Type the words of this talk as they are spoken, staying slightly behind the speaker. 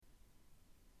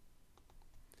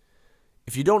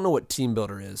If you don't know what Team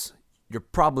Builder is, you're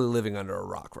probably living under a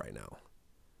rock right now.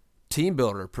 Team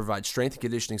Builder provides strength and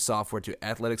conditioning software to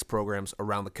athletics programs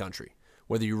around the country.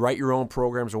 Whether you write your own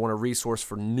programs or want a resource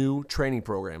for new training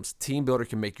programs, Team Builder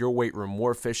can make your weight room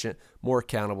more efficient, more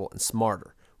accountable, and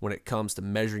smarter when it comes to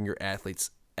measuring your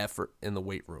athlete's effort in the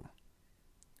weight room.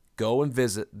 Go and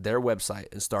visit their website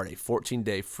and start a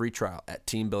 14-day free trial at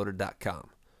teambuilder.com.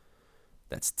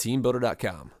 That's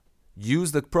teambuilder.com.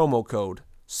 Use the promo code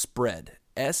SPREAD,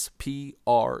 SPREAD,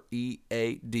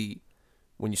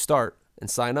 when you start and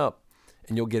sign up,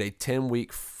 and you'll get a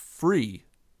 10-week free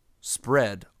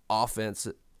spread offense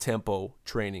tempo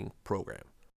training program.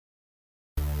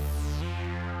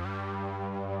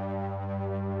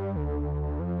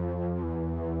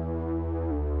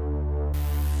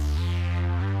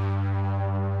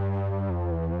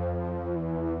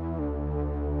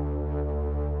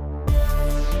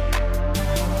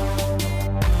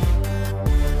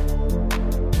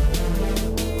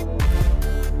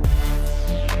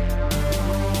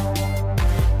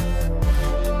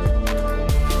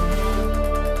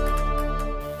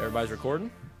 Everybody's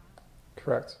recording?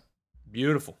 Correct.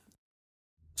 Beautiful.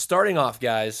 Starting off,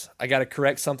 guys, I got to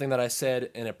correct something that I said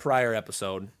in a prior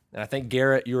episode. And I think,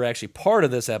 Garrett, you were actually part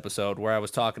of this episode where we were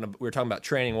talking about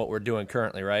training, what we're doing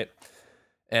currently, right?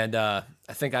 And I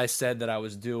think I said that I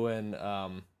was doing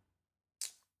Mladen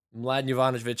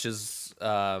Jovanovic's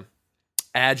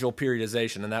agile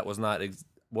periodization, and that was not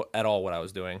at all what I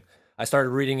was doing. I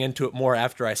started reading into it more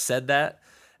after I said that,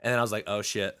 and then I was like, oh,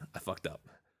 shit, I fucked up.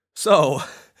 So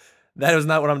that is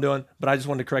not what I'm doing, but I just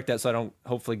wanted to correct that so I don't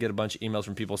hopefully get a bunch of emails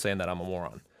from people saying that I'm a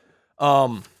moron.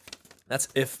 That's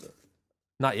if,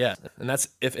 not yet, and that's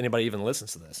if anybody even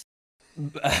listens to this.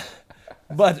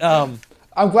 But I'm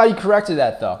glad you corrected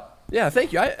that, though. Yeah,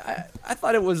 thank you. I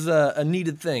thought it was a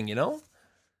needed thing, you know?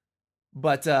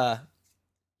 But,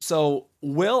 so,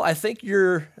 Will, I think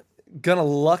you're going to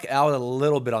luck out a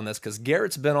little bit on this because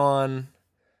Garrett's been on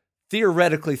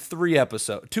theoretically 2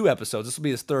 episodes. This will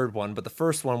be his third one, but the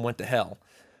first one went to hell,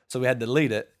 so we had to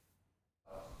delete it.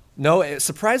 No,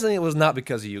 surprisingly, it was not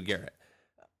because of you, Garret.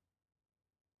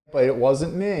 But it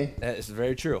wasn't me. That is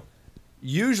very true.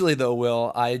 Usually, though,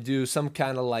 Will, I do some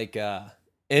kind of like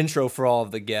intro for all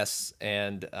of the guests,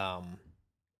 and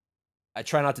I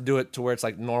try not to do it to where it's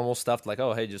like normal stuff, like,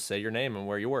 oh, hey, just say your name and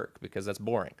where you work, because that's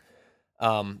boring.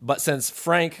 But since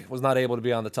Frank was not able to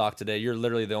be on the talk today, you're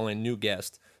literally the only new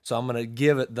guest. So I'm going to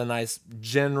give it the nice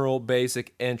general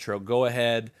basic intro. Go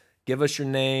ahead, give us your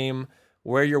name,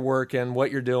 where you're working,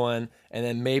 what you're doing, and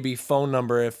then maybe phone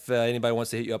number if anybody wants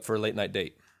to hit you up for a late night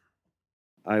date.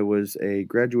 I was a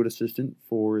graduate assistant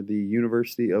for the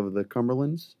University of the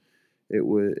Cumberlands.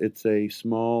 It's a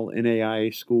small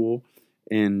NAIA school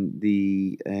in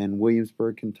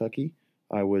Williamsburg, Kentucky.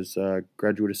 I was a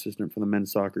graduate assistant for the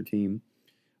men's soccer team.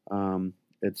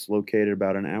 It's located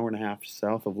about an hour and a half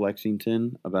south of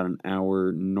Lexington, about an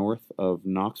hour north of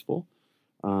Knoxville,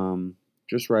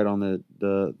 just right on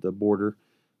the border.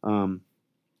 And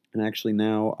actually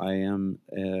now I am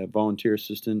a volunteer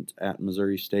assistant at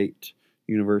Missouri State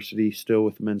University, still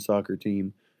with the men's soccer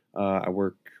team. I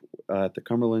work at the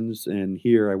Cumberlands, and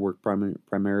here I work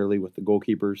primarily with the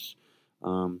goalkeepers.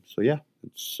 So yeah,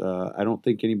 I don't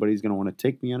think anybody's going to want to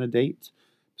take me on a date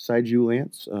besides you,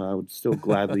 Lance. I would still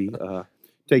gladly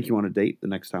take you on a date the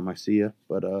next time I see you,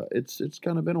 but it's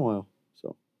kind of been a while.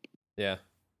 So yeah.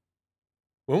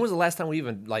 When was the last time we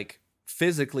even like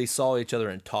physically saw each other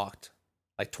and talked?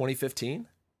 Like 2015?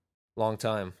 Long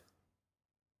time.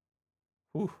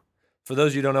 Whew. For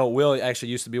those of you who don't know, Will actually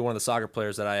used to be one of the soccer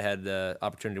players that I had the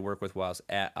opportunity to work with while I was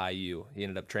at IU. He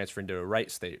ended up transferring to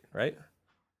Wright State, right?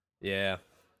 Yeah.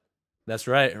 That's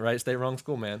right. Wright State, wrong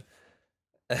school, man.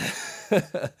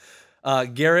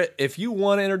 Garret, if you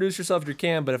want to introduce yourself, you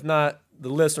can, but if not, the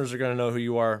listeners are going to know who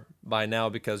you are by now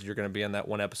because you're going to be in that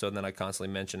one episode, and then I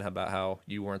constantly mention about how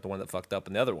you weren't the one that fucked up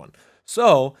in the other one.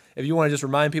 So, if you want to just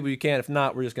remind people, you can. If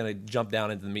not, we're just going to jump down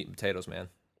into the meat and potatoes, man.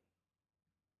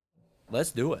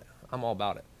 Let's do it. I'm all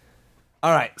about it.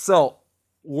 All right, so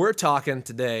we're talking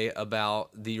today about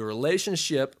the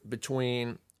relationship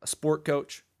between a sport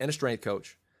coach and a strength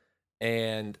coach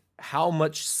and how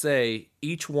much say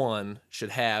each one should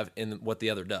have in what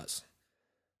the other does.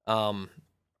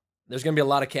 There's going to be a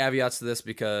lot of caveats to this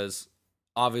because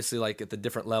obviously like at the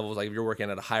different levels, like if you're working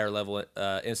at a higher level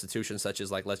institution such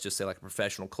as like, let's just say like a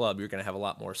professional club, you're going to have a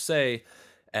lot more say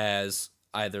as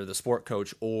either the sport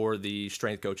coach or the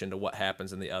strength coach into what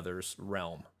happens in the other's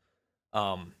realm.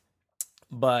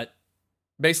 But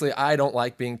basically I don't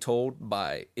like being told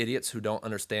by idiots who don't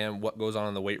understand what goes on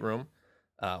in the weight room,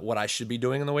 what I should be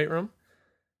doing in the weight room.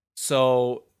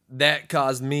 So that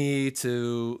caused me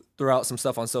to throw out some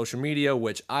stuff on social media,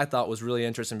 which I thought was really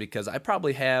interesting because I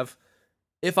probably have,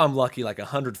 if I'm lucky, like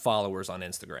 100 followers on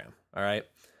Instagram. All right.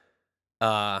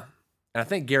 And I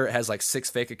think Garret has like 6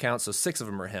 fake accounts, so 6 of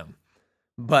them are him.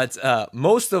 But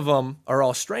most of them are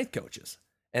all strength coaches.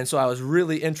 And so I was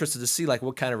really interested to see like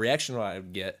what kind of reaction I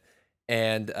would get.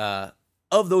 And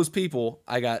of those people,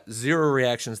 I got 0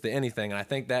 reactions to anything. And I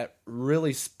think that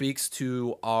really speaks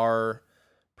to our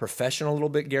profession a little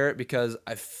bit, Garret, because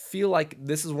I feel like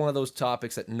this is one of those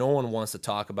topics that no one wants to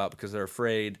talk about because they're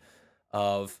afraid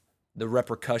of the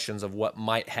repercussions of what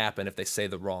might happen if they say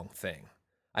the wrong thing.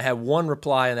 I had one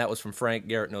reply, and that was from Frank.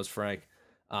 Garret knows Frank.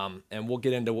 And we'll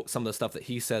get into some of the stuff that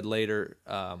he said later.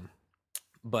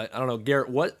 But I don't know, Garret,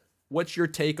 what's your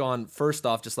take on, first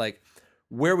off, just like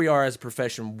where we are as a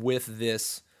profession with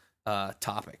this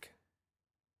topic?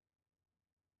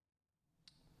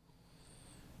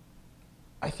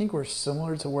 I think we're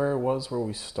similar to where it was where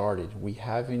we started. We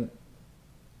haven't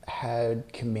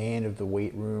had command of the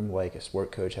weight room like a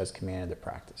sport coach has command of the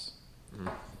practice. Mm-hmm.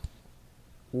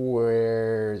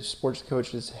 Where sports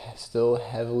coaches still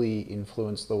heavily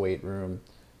influence the weight room,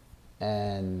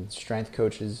 and strength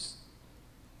coaches,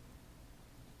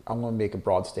 I'm going to make a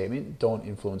broad statement, don't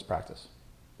influence practice.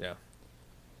 Yeah.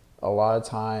 A lot of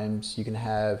times you can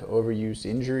have overuse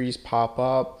injuries pop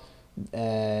up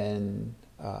and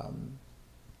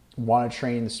want to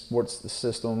train the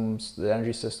systems, the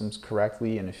energy systems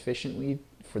correctly and efficiently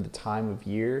for the time of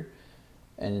year.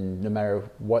 And no matter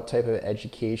what type of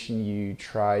education you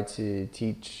try to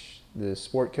teach the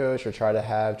sport coach or try to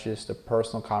have just a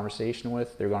personal conversation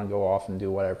with, they're going to go off and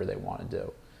do whatever they want to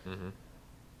do. Mm-hmm.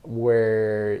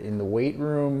 Where in the weight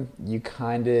room, you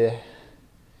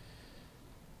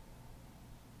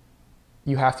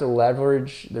have to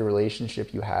leverage the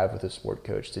relationship you have with a sport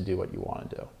coach to do what you want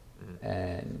to do. Mm-hmm.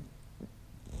 And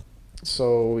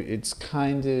so it's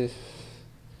kind of,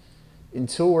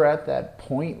 until we're at that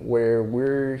point where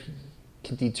we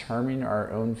can determine our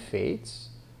own fates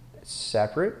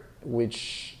separate,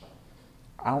 which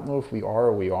I don't know if we are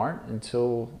or we aren't,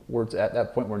 until we're at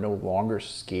that point we're no longer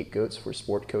scapegoats for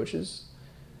sport coaches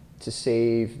to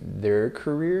save their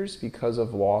careers because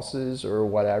of losses or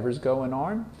whatever's going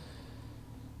on.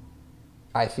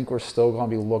 I think we're still going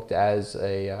to be looked as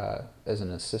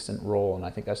an assistant role, and I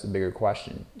think that's the bigger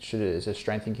question. Is a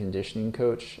strength and conditioning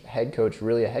coach, head coach,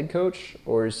 really a head coach,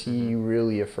 or is he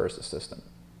really a first assistant?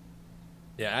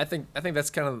 Yeah, I think that's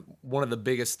kind of one of the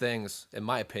biggest things, in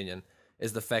my opinion,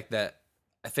 is the fact that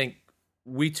I think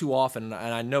we too often,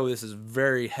 and I know this is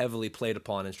very heavily played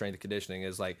upon in strength and conditioning,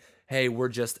 is like, hey, we're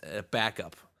just a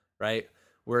backup, right?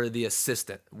 We're the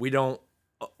assistant. We're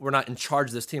not in charge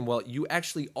of this team. Well, you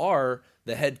actually are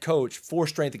the head coach for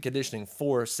strength and conditioning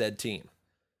for said team.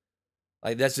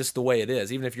 Like, that's just the way it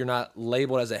is. Even if you're not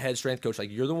labeled as a head strength coach,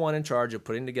 like, you're the one in charge of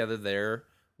putting together their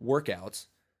workouts.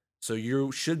 So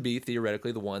you should be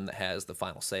theoretically the one that has the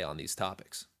final say on these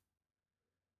topics.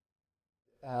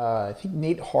 I think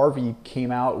Nate Harvey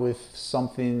came out with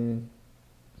something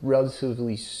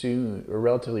relatively soon or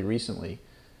relatively recently,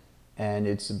 and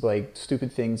it's like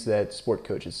stupid things that sport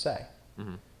coaches say.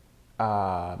 Mm-hmm.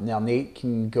 Now Nate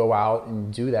can go out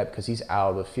and do that because he's out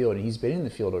of the field, and he's been in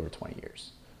the field over 20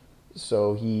 years,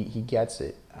 so he gets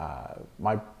it.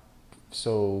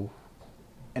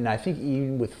 And I think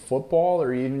even with football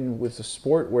or even with the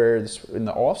sport where in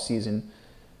the off season,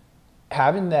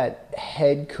 having that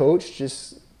head coach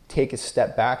just take a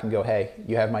step back and go, hey,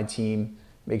 you have my team,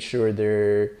 make sure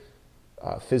they're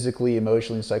physically,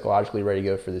 emotionally, and psychologically ready to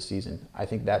go for the season. I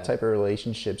think that type of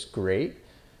relationship's great.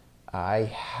 I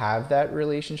have that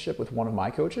relationship with one of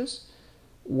my coaches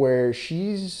where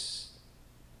she's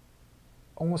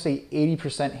almost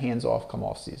 80% hands off come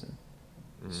off season.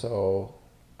 Mm-hmm. So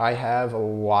I have a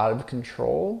lot of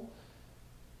control.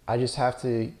 I just have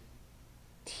to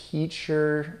teach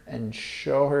her and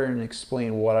show her and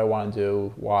explain what I want to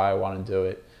do, why I want to do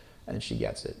it, and she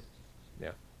gets it.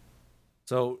 Yeah.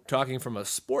 So talking from a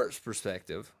sports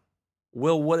perspective,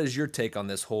 Will, what is your take on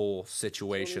this whole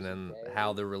situation and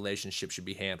how the relationship should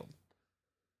be handled?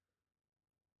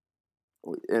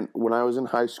 And when I was in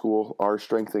high school, our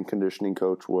strength and conditioning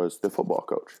coach was the football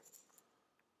coach.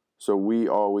 So we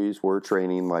always were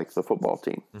training like the football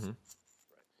team. Mm-hmm.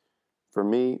 For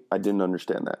me, I didn't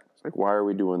understand that. It's like, why are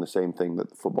we doing the same thing that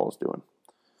the football's doing?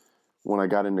 When I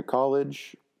got into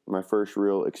college, my first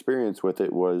real experience with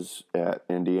it was at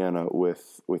Indiana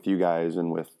with you guys and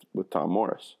with Tom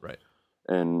Morris. Right.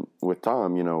 And with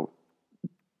Tom,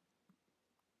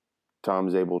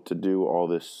 Tom's able to do all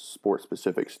this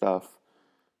sport-specific stuff.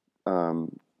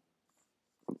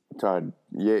 Todd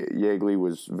Yeagley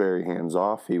was very hands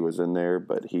off. He was in there,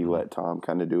 but he let Tom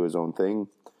kind of do his own thing.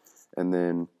 And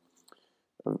then,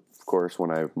 of course,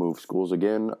 when I moved schools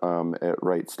again at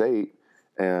Wright State,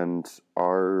 and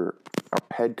our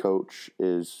head coach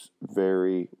is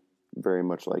very, very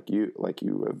much like you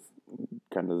have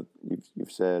kind of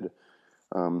you've said.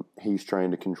 He's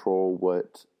trying to control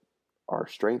what our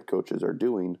strength coaches are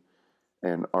doing,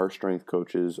 and our strength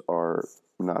coaches are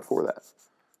not for that.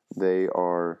 They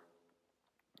are,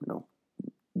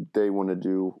 they want to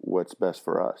do what's best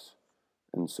for us.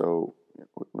 And so,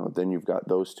 then you've got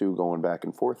those two going back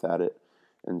and forth at it.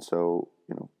 And so,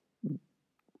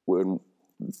 when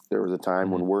there was a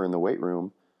time when we're in the weight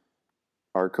room,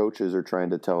 our coaches are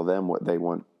trying to tell them what they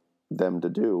want them to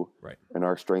do. Right. And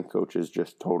our strength coaches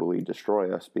just totally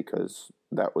destroy us because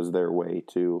that was their way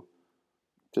to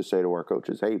say to our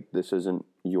coaches, hey, this isn't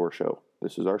your show.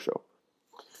 This is our show.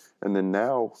 And then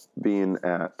now being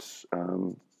at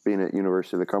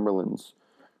University of the Cumberlands,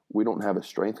 we don't have a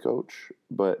strength coach,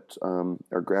 but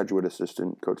our graduate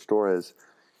assistant, Coach Torres,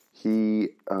 he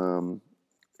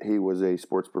was a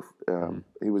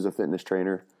he was a fitness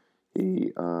trainer.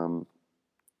 He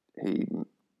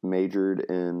majored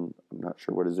in, I'm not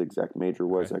sure what his exact major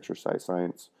was, exercise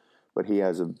science, but he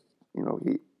has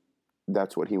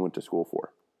that's what he went to school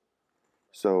for.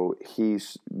 So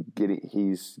he's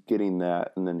getting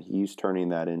that, and then he's turning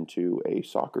that into a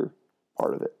soccer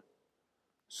part of it.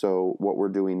 So what we're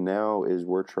doing now is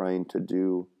we're trying to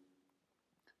do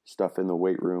stuff in the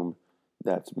weight room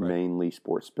that's mainly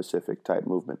sports specific type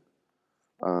movement.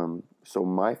 So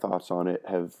my thoughts on it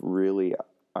have really,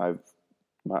 my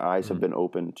eyes have been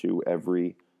open to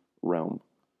every realm.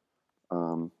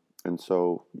 And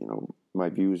so, my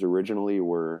views originally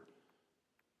were,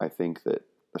 I think that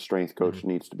a strength coach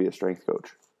needs to be a strength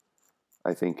coach.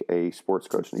 I think a sports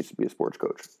coach needs to be a sports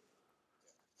coach.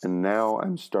 And now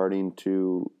I'm starting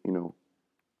to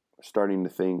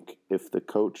think if the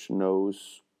coach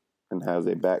knows and has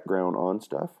a background on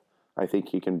stuff, I think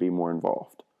he can be more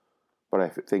involved. But I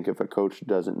think if a coach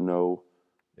doesn't know,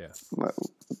 the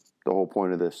whole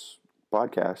point of this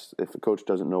podcast, if a coach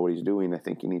doesn't know what he's doing, I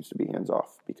think he needs to be hands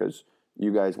off, because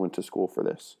you guys went to school for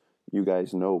this. You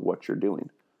guys know what you're doing.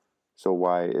 So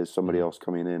why is somebody else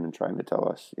coming in and trying to tell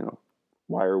us,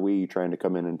 why are we trying to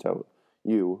come in and tell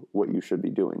you what you should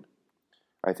be doing?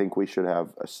 I think we should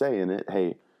have a say in it.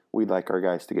 Hey, we'd like our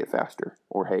guys to get faster,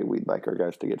 or hey, we'd like our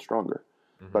guys to get stronger.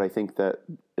 But I think that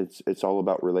it's all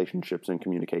about relationships and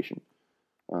communication.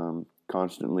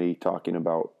 Constantly talking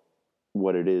about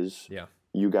what it is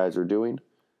you guys are doing,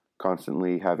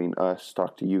 constantly having us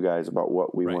talk to you guys about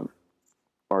what we want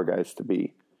our guys to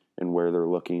be and where they're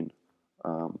looking.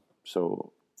 And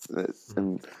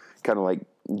kind of like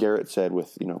Garret said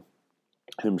with,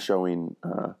 him showing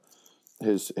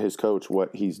his coach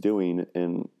what he's doing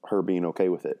and her being okay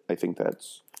with it. I think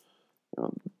that's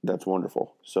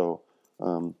wonderful. So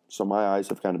my eyes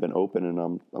have kind of been open,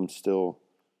 and I'm still,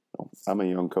 I'm a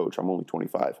young coach. I'm only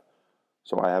 25.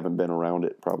 So I haven't been around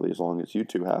it probably as long as you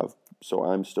two have. So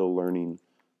I'm still learning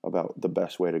about the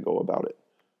best way to go about it.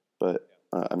 But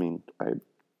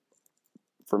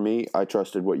for me, I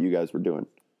trusted what you guys were doing.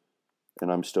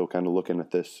 And I'm still kind of looking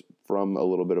at this from a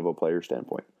little bit of a player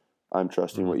standpoint. I'm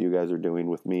trusting what you guys are doing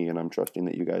with me, and I'm trusting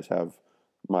that you guys have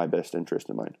my best interest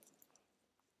in mind.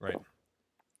 Right. So.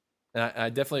 And I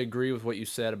definitely agree with what you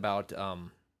said about,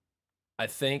 I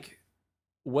think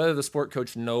whether the sport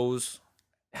coach knows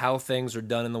how things are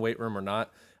done in the weight room or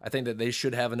not, I think that they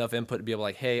should have enough input to be able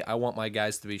like, hey, I want my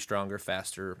guys to be stronger,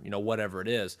 faster, whatever it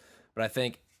is. But I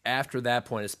think after that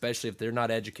point, especially if they're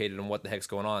not educated on what the heck's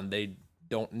going on, they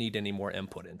don't need any more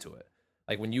input into it.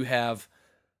 Like when you have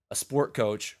a sport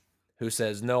coach who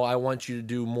says, no, I want you to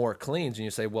do more cleans. And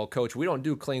you say, well, coach, we don't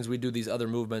do cleans. We do these other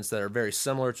movements that are very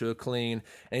similar to a clean.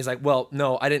 And he's like, well,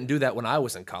 no, I didn't do that when I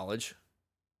was in college.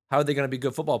 How are they going to be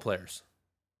good football players?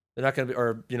 They're not going to be,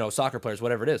 or, soccer players,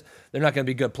 whatever it is. They're not going to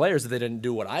be good players if they didn't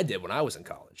do what I did when I was in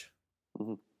college.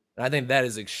 And I think that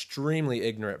is extremely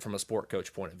ignorant from a sport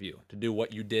coach point of view, to do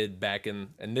what you did back in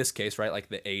this case, right? Like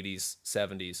the 80s,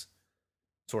 70s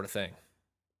sort of thing.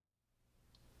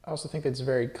 I also think it's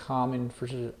very common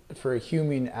for a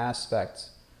human aspect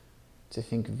to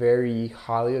think very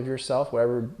highly of yourself,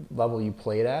 whatever level you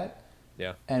played at.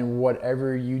 Yeah. And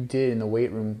whatever you did in the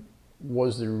weight room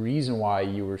was the reason why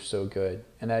you were so good.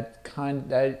 And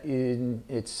that in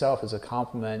itself is a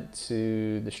compliment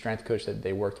to the strength coach that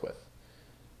they worked with.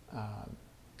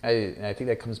 I think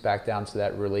that comes back down to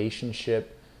that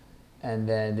relationship and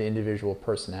then the individual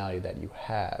personality that you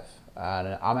have.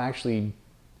 And I'm actually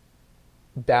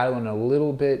battling a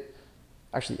little bit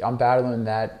Actually, I'm battling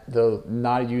that, though,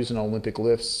 not using Olympic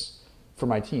lifts for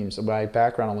my team. So my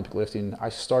background in Olympic lifting, I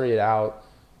started out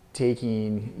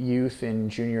taking youth and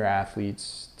junior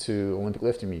athletes to Olympic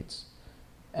lifting meets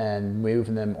and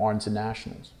moving them on to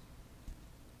nationals.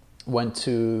 Went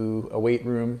to a weight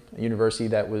room, a university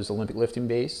that was Olympic lifting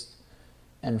based.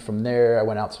 And from there, I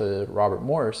went out to Robert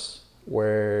Morris,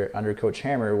 where under Coach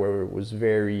Hammer, where it was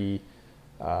very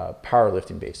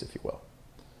powerlifting based, if you will.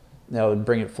 Now, to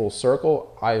bring it full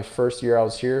circle, first year I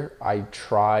was here, I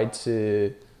tried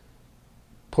to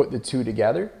put the two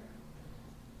together.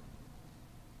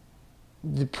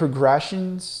 The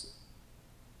progressions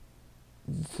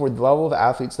for the level of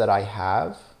athletes that I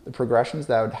have, the progressions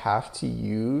that I would have to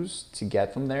use to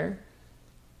get them there,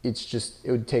 it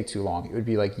would take too long. It would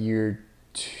be like year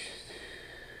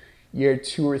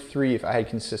two or three if I had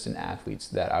consistent athletes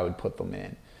that I would put them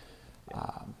in.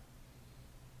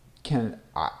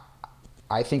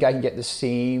 I think I can get the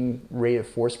same rate of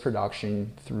force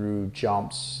production through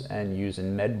jumps and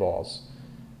using med balls.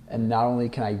 And not only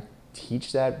can I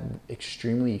teach that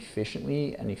extremely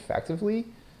efficiently and effectively,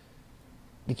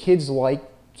 the kids like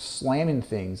slamming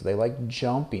things. They like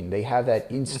jumping. They have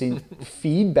that instant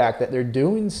feedback that they're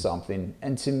doing something.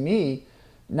 And to me,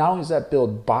 not only does that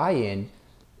build buy-in,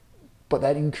 but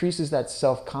that increases that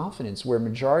self-confidence, where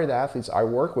majority of the athletes I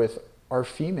work with are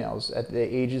females at the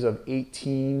ages of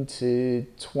 18 to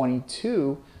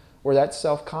 22, where that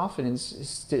self-confidence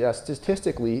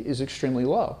statistically is extremely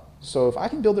low. So if I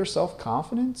can build their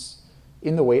self-confidence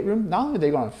in the weight room, not only are they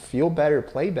going to feel better,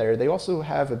 play better, they also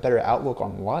have a better outlook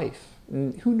on life.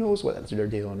 And who knows what they're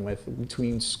dealing with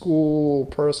between school,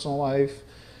 personal life.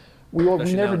 We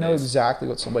never know exactly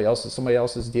what somebody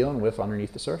else is dealing with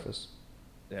underneath the surface.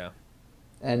 Yeah.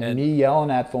 And me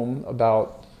yelling at them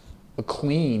about a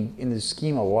clean in the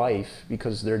scheme of life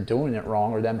because they're doing it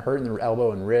wrong, or them hurting their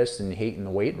elbow and wrist and hating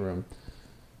the weight room,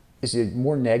 is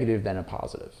more negative than a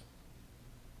positive.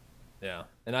 Yeah.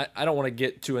 And I don't want to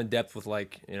get too in depth with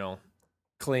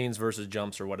cleans versus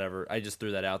jumps or whatever. I just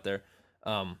threw that out there.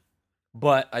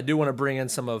 But I do want to bring in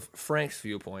some of Frank's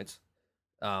viewpoints.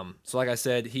 So like I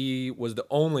said, he was the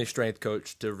only strength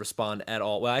coach to respond at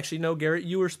all. Well, actually, no, Garrett,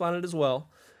 you responded as well.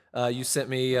 You sent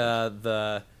me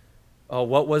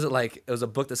what was it like? It was a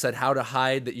book that said how to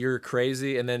hide that you're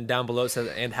crazy, and then down below it said,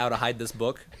 and how to hide this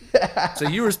book. So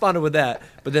you responded with that.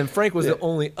 But then Frank was the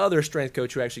only other strength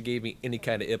coach who actually gave me any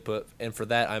kind of input, and for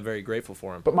that, I'm very grateful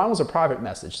for him. But mine was a private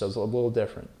message, so it was a little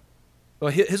different.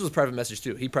 Well, his was private message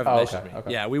too. He private messaged me.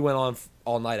 Okay. Yeah, we went on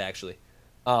all night actually.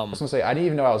 I was gonna say, I didn't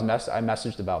even know I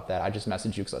messaged about that. I just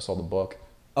messaged you because I saw the book.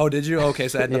 Oh, did you? Okay,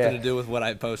 so it had nothing to do with what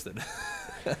I posted.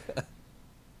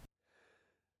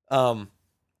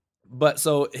 But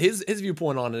so his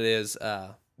viewpoint on it is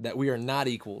that we are not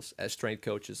equals as strength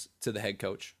coaches to the head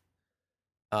coach.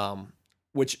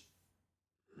 Which,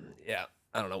 yeah,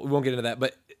 I don't know. We won't get into that.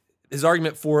 But his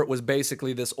argument for it was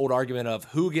basically this old argument of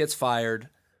who gets fired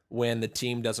when the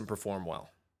team doesn't perform well.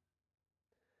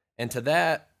 And to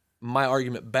that, my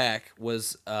argument back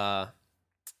was,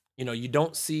 you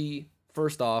don't see,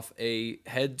 first off, a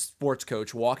head sports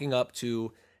coach walking up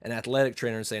to an athletic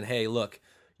trainer and saying, hey, look,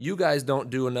 you guys don't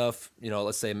do enough,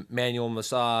 let's say manual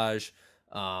massage,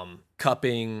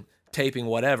 cupping, taping,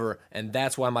 whatever, and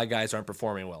that's why my guys aren't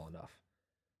performing well enough.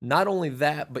 Not only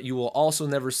that, but you will also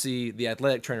never see the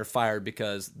athletic trainer fired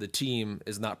because the team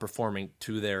is not performing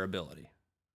to their ability.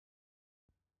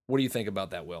 What do you think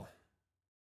about that, Will?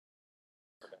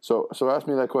 So ask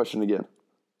me that question again.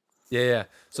 Yeah.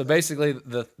 So basically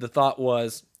the thought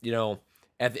was,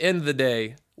 at the end of the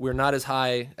day, we're not as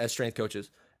high as strength coaches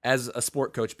as a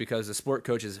sport coach, because the sport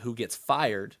coach is who gets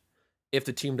fired if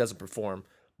the team doesn't perform.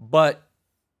 But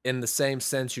in the same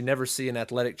sense, you never see an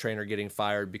athletic trainer getting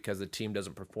fired because the team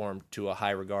doesn't perform to a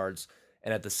high regards.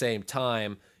 And at the same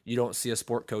time, you don't see a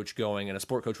sport coach going, and a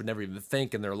sport coach would never even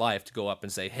think in their life to go up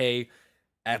and say, hey,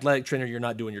 athletic trainer, you're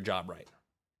not doing your job right.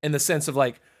 In the sense of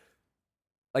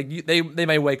they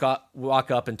may walk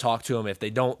up and talk to him if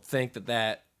they don't think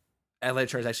that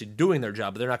athletic trainer is actually doing their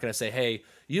job, but they're not going to say, hey,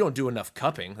 you don't do enough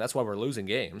cupping. That's why we're losing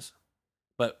games.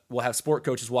 But we'll have sport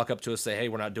coaches walk up to us and say, hey,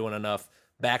 we're not doing enough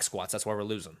back squats. That's why we're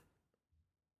losing.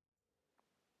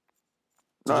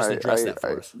 So just address that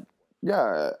for us.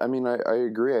 Yeah, I mean, I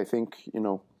agree. I think,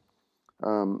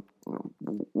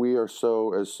 we are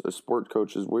so, as sport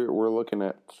coaches, we're looking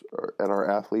at our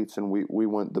athletes, and we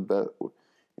want the best,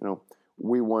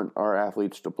 we want our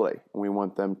athletes to play. We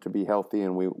want them to be healthy,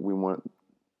 and we want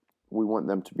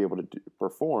them to be able to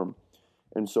perform.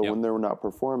 And so when they're not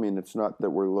performing, it's not that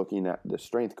we're looking at the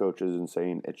strength coaches and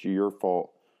saying it's your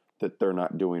fault that they're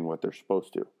not doing what they're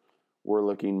supposed to. We're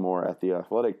looking more at the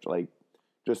athletic,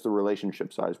 just the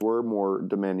relationship size. We're more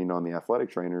demanding on the athletic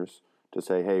trainers to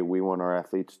say, hey, we want our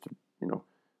athletes to,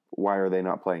 why are they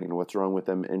not playing? What's wrong with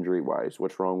them injury wise?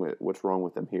 What's wrong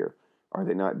with them here? Are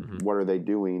they not? Mm-hmm. What are they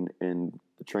doing in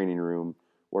the training room?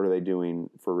 What are they doing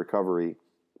for recovery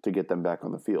to get them back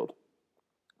on the field?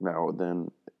 Now,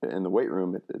 then in the weight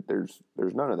room, there's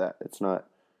none of that. It's not,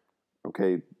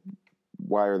 okay,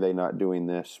 why are they not doing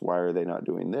this? Why are they not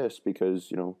doing this?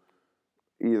 Because,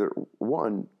 either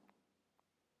one,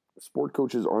 sport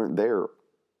coaches aren't there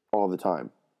all the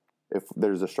time. If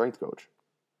there's a strength coach,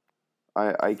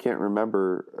 I can't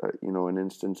remember, an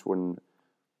instance when,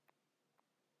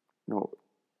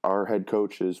 our head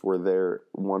coaches were there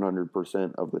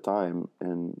 100% of the time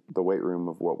in the weight room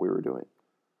of what we were doing.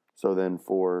 So then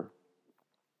for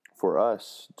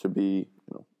us to be,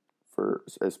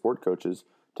 as sport coaches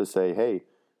to say, hey,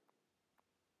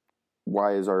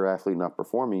 why is our athlete not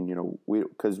performing?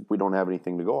 Because we don't have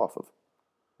anything to go off of.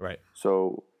 Right.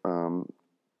 So,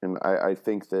 and I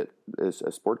think that as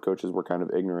sport coaches, we're kind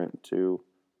of ignorant to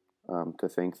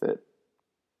think that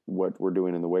what we're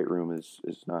doing in the weight room is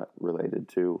not related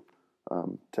to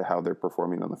how they're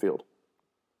performing on the field.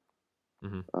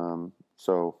 Mm-hmm.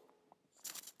 So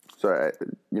I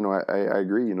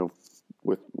agree,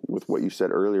 with what you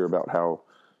said earlier about how,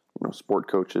 sport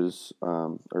coaches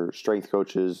or strength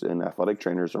coaches and athletic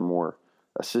trainers are more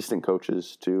assistant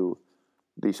coaches to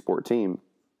the sport team.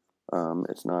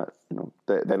 It's not,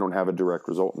 they don't have a direct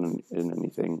result in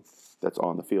anything that's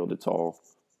on the field. It's all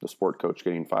the sport coach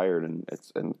getting fired, and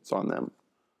it's on them.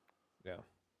 Yeah.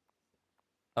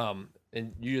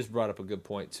 And you just brought up a good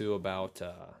point too about,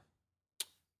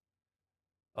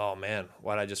 oh man,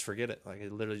 why'd I just forget it? Like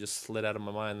it literally just slid out of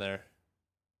my mind there.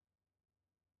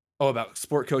 Oh, about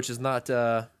sport coaches not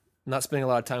spending a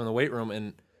lot of time in the weight room,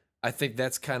 and I think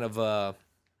that's kind of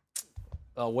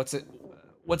what's it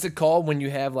called when you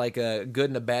have like a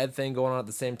good and a bad thing going on at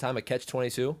the same time? A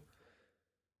catch-22.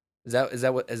 Is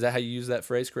that how you use that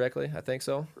phrase correctly? I think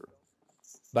so.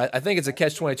 But I think it's a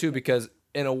catch-22 because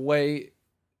in a way,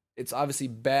 it's obviously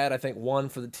bad. I think one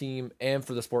for the team and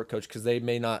for the sport coach because they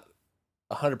may not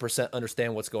 100%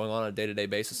 understand what's going on a day-to-day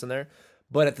basis in there.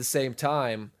 But at the same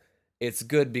time, it's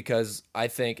good because I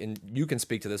think, and you can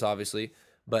speak to this obviously,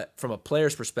 but from a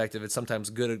player's perspective, it's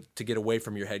sometimes good to get away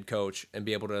from your head coach and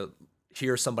be able to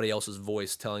hear somebody else's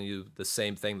voice telling you the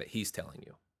same thing that he's telling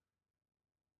you.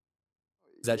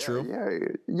 Is that true?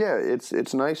 Yeah.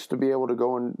 It's nice to be able to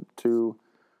go into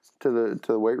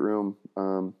the weight room.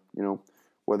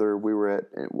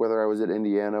 Whether I was at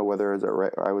Indiana, whether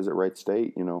I was at Wright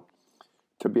State, to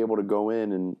be able to go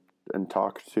in and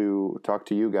talk to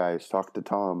you guys, talk to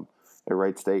Tom at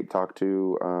Wright State, talk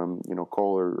to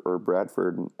Cole or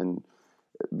Bradford, and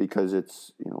because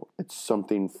it's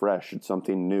something fresh, it's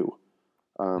something new.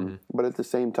 But at the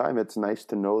same time, it's nice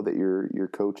to know that your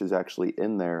coach is actually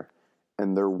in there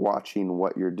and they're watching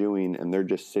what you're doing and they're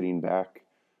just sitting back.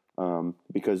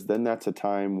 Because then that's a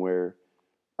time where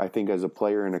I think as a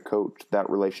player and a coach, that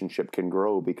relationship can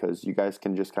grow because you guys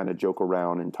can just kind of joke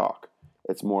around and talk.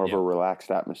 It's more of a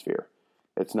relaxed atmosphere.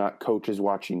 It's not coach is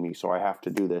watching me, so I have to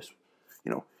do this,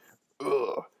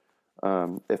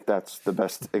 if that's the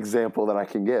best example that I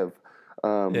can give.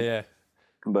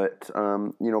 But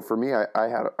for me,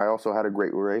 I also had a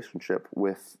great relationship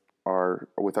with our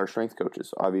strength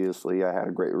coaches. Obviously, I had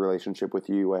a great relationship with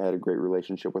you. I had a great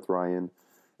relationship with Ryan,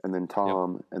 and then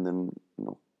Tom, and then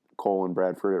Cole and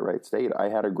Bradford at Wright State. I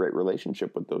had a great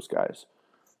relationship with those guys.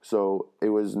 So it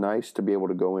was nice to be able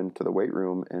to go into the weight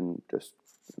room and just,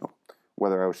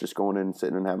 whether I was just going in,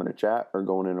 sitting and having a chat or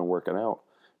going in and working out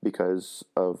because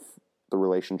of the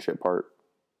relationship part,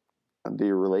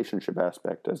 the relationship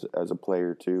aspect as a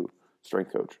player to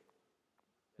strength coach.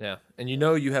 Yeah. And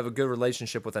you have a good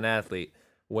relationship with an athlete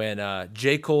when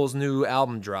J. Cole's new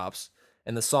album drops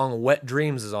and the song Wet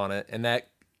Dreams is on it and that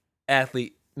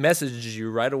athlete messages you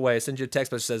right away, sends you a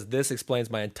text message that says, "This explains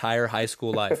my entire high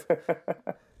school life."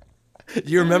 Do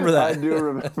you remember that? I do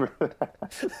remember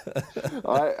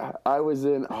that. I was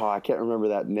in, I can't remember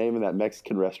that name of that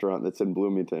Mexican restaurant that's in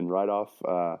Bloomington, right off.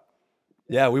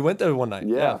 Yeah, we went there one night.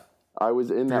 Yeah. I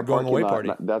was in that parking lot.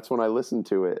 Party. That's when I listened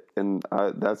to it, and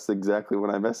that's exactly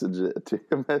when I messaged it to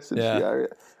you.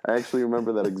 I actually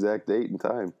remember that exact date and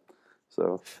time.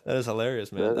 So that is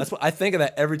hilarious, man. That's what I think of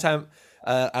that every time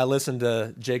I listen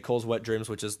to J. Cole's "Wet Dreams,"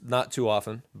 which is not too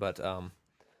often, but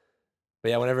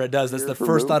yeah, whenever it does, that's the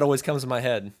first thought always comes to my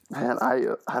head. Man,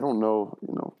 I don't know,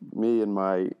 me and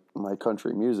my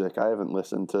country music. I haven't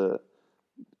listened to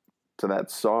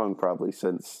that song probably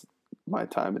since my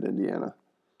time in Indiana.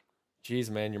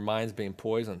 Jeez, man, your mind's being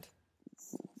poisoned.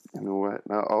 You know what?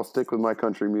 I'll stick with my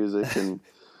country music, and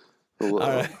All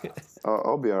right.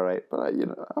 I'll be all right. But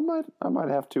I might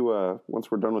have to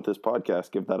once we're done with this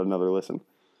podcast, give that another listen.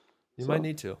 You might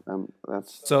need to.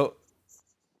 That's So,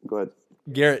 go ahead.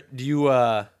 Garrett, do you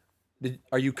are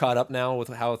you caught up now with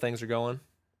how things are going?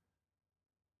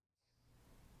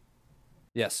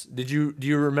 Yes. Do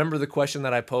you remember the question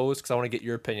that I posed? Because I want to get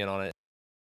your opinion on it.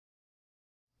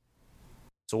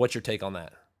 So, what's your take on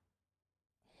that?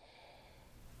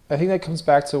 I think that comes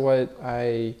back to what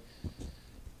I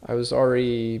was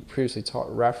already previously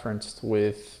referenced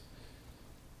with.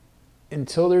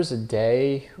 Until there's a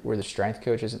day where the strength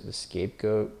coach isn't the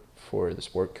scapegoat for the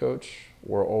sport coach,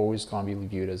 we're always going to be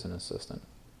viewed as an assistant.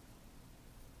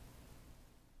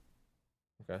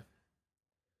 Okay.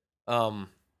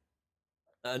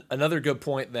 Another good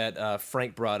point that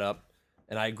Frank brought up,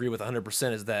 and I agree with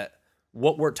 100%, is that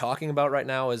what we're talking about right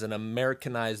now is an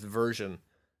Americanized version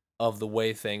of the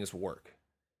way things work.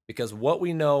 Because what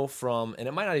we know from, and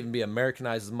it might not even be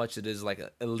Americanized as much as it is like an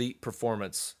elite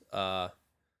performance,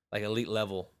 like elite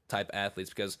level type athletes.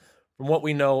 Because from what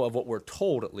we know of what we're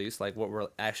told, at least, like what we're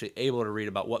actually able to read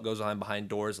about what goes on behind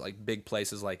doors, like big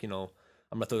places like, I'm going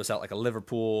to throw this out, like a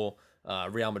Liverpool,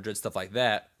 Real Madrid, stuff like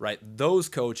that, right? Those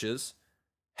coaches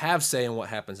have say in what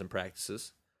happens in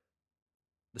practices.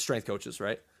 The strength coaches,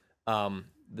 right?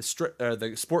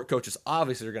 The sport coaches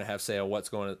obviously are going to have say on what's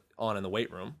going on in the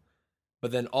weight room.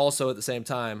 But then also at the same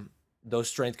time, those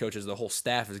strength coaches, the whole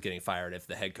staff is getting fired if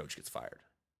the head coach gets fired,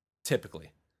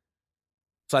 typically.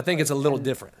 So I think it's a little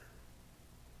different.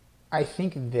 I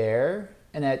think there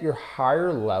and at your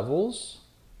higher levels,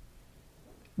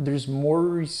 there's more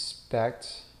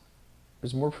respect,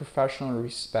 there's more professional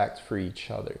respect for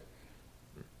each other.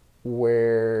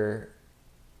 Where,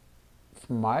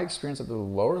 from my experience at the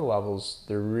lower levels,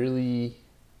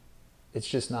 it's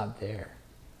just not there.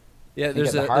 Yeah,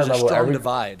 there's a strong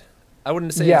divide. I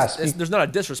wouldn't say there's not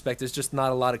a disrespect. It's just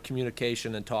not a lot of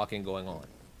communication and talking going on.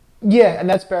 Yeah, and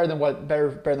that's better than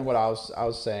what I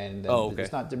was saying. Okay.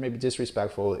 It's not maybe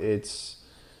disrespectful. It's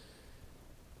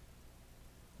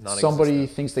Non-existent. Somebody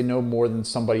thinks they know more than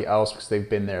somebody else because they've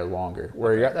been there longer.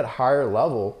 Where you're at that higher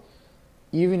level,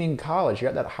 even in college,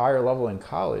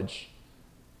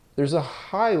 there's a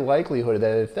high likelihood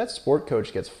that if that sport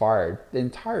coach gets fired, the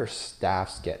entire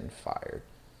staff's getting fired.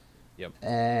 Yep.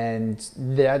 And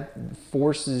that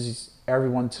forces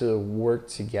everyone to work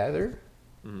together.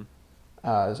 Mm-hmm.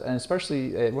 And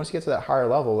especially once you get to that higher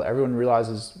level, everyone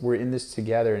realizes we're in this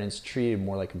together, and it's treated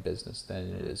more like a business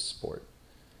than it is sport.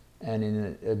 And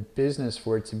in a business,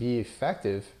 for it to be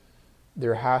effective,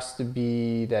 there has to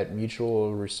be that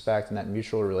mutual respect and that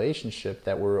mutual relationship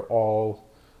that we're all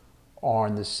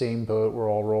on the same boat, we're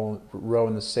all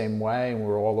rowing the same way, and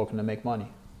we're all looking to make money.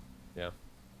 Yeah.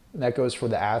 And that goes for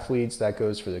the athletes, that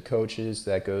goes for the coaches,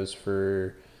 that goes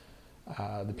for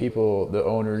the people, the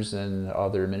owners, and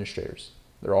other administrators.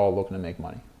 They're all looking to make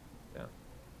money.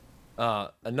 Yeah.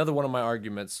 Another one of my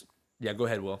arguments. Yeah, go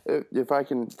ahead, Will. If I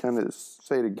can kind of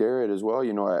say to Garrett as well,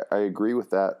 I agree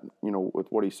with that,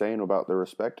 with what he's saying about the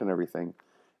respect and everything.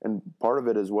 And part of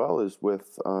it as well is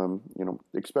with,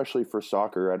 especially for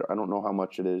soccer, I don't know how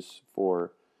much it is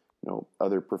for,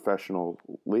 other professional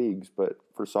leagues, but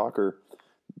for soccer,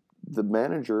 the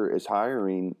manager is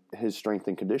hiring his strength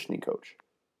and conditioning coach.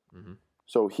 Mm-hmm.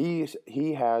 So he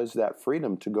has that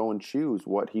freedom to go and choose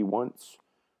what he wants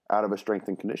out of a strength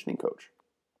and conditioning coach.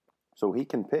 So he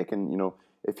can pick, and,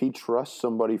 if he trusts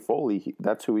somebody fully,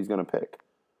 that's who he's going to pick.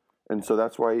 And so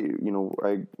that's why,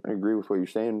 I agree with what you're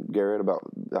saying, Garrett, about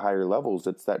the higher levels.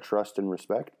 It's that trust and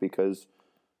respect, because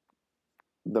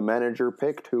the manager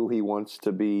picked who he wants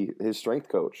to be his strength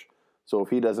coach. So if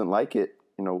he doesn't like it,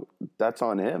 that's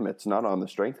on him. It's not on the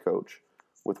strength coach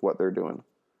with what they're doing.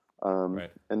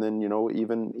 Right. And then,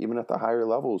 even at the higher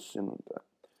levels,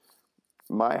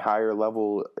 my higher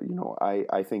level,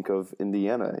 I think of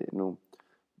Indiana,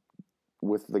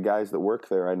 with the guys that work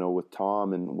there. I know with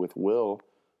Tom and with Will,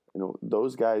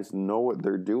 those guys know what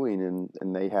they're doing,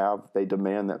 and they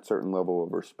demand that certain level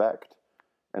of respect.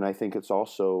 And I think it's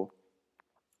also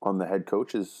on the head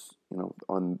coaches,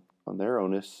 on their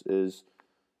onus is,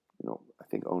 I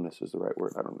think onus is the right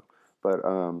word. I don't know. But,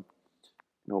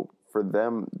 for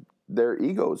them, their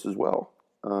egos as well.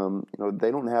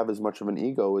 They don't have as much of an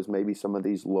ego as maybe some of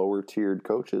these lower tiered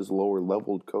coaches, lower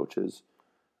leveled coaches,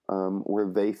 where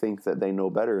they think that they know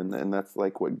better. And that's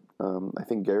like what I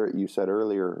think Garrett, you said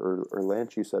earlier, or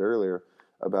Lance, you said earlier,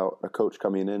 about a coach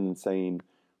coming in and saying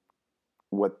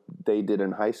what they did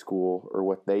in high school or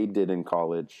what they did in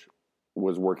college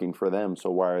was working for them. So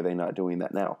why are they not doing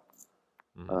that now?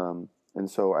 Mm-hmm. And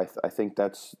so I think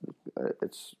that's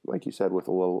it's like you said, with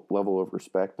a level of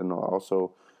respect, and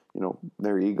also,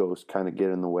 their egos kind of get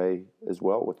in the way as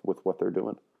well with what they're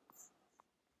doing.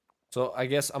 So I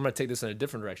guess I'm going to take this in a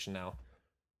different direction now.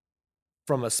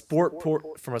 From a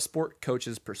sport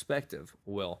coach's perspective,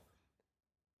 Will,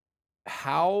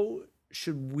 how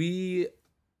should we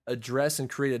address and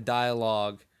create a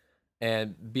dialogue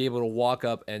and be able to walk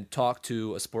up and talk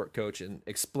to a sport coach and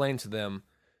explain to them,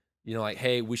 like,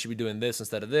 hey, we should be doing this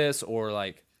instead of this, or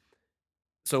like,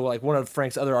 so like one of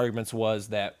Frank's other arguments was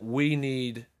that we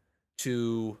need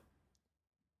to,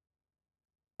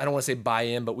 I don't want to say buy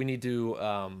in, but we need to,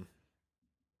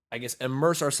 I guess,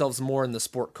 immerse ourselves more in the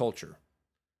sport culture,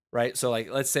 right? So like,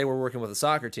 let's say we're working with a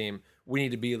soccer team, we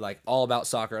need to be like all about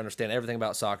soccer, understand everything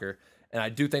about soccer. And I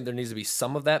do think there needs to be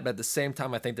some of that, but at the same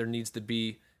time, I think there needs to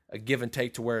be a give and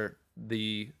take to where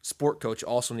the sport coach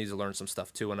also needs to learn some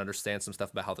stuff too and understand some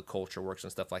stuff about how the culture works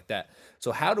and stuff like that.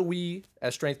 So how do we,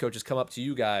 as strength coaches, come up to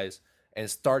you guys and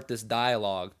start this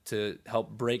dialogue to help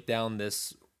break down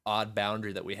this odd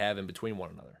boundary that we have in between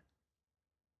one another?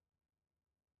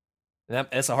 And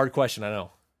that's a hard question, I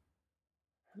know.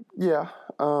 Yeah,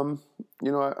 I'm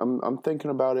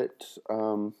thinking about it,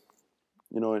 in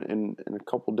a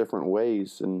couple different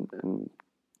ways, and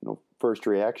first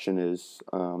reaction is,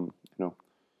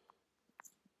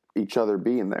 each other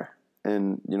being there,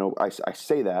 and I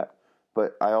say that,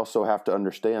 but I also have to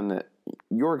understand that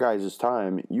your guys'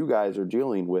 time, you guys are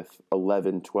dealing with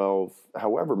 11, 12,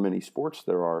 however many sports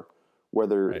there are,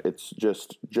 whether Right. it's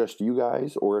just you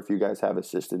guys, or if you guys have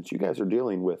assistants, you guys are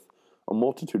dealing with a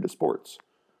multitude of sports.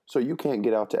 So you can't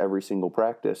get out to every single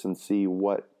practice and see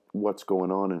what's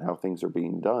going on and how things are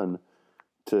being done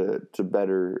to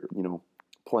better,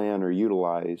 plan or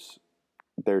utilize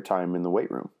their time in the weight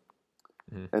room.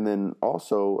 Mm-hmm. And then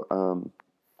also,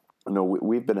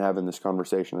 we've been having this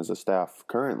conversation as a staff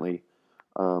currently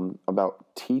about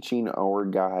teaching our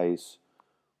guys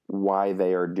why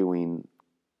they are doing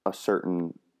a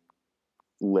certain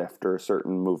lift or a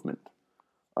certain movement,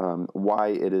 why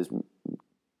it is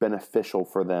beneficial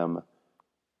for them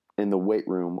in the weight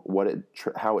room,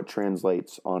 how it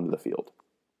translates onto the field.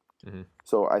 Mm-hmm.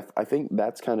 So I think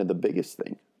that's kind of the biggest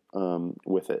thing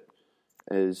with it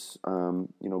is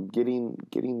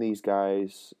getting these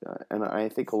guys, and I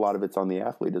think a lot of it's on the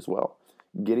athlete as well,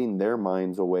 getting their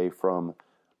minds away from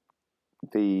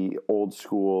the old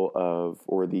school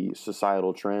or the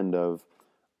societal trend of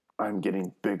I'm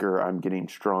getting bigger, I'm getting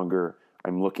stronger,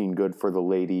 I'm looking good for the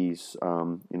ladies,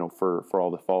 for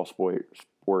all the fall sports,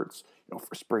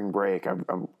 for spring break, I've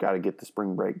got to get the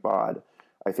spring break bod.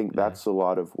 I think that's a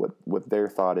lot of what their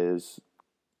thought is,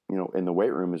 in the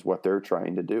weight room is what they're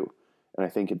trying to do. And I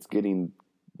think it's getting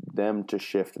them to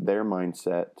shift their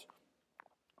mindset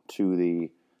to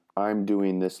I'm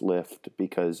doing this lift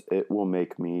because it will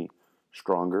make me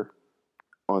stronger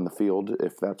on the field.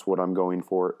 If that's what I'm going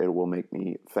for, it will make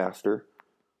me faster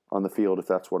on the field. If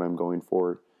that's what I'm going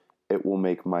for, it will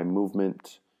make my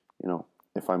movement,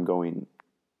 if I'm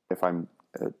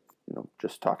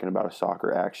just talking about a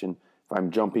soccer action, if I'm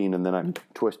jumping and then I'm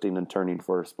twisting and turning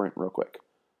for a sprint real quick,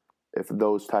 if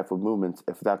those type of movements,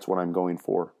 if that's what I'm going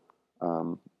for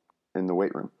in the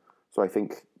weight room. So I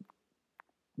think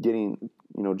getting,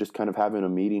 just kind of having a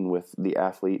meeting with the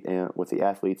athlete and with the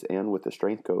athletes and with the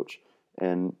strength coach,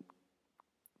 and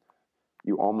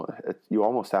you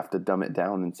almost have to dumb it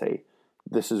down and say,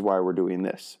 this is why we're doing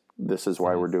this. This is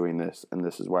why we're doing this, and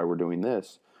this is why we're doing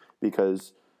this,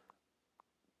 because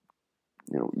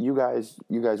you guys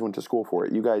went to school for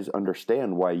it. You guys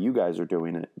understand why you guys are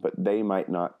doing it, but they might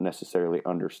not necessarily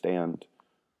understand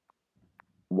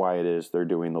why it is they're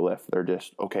doing the lift. They're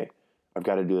just, okay, I've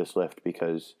got to do this lift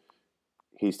because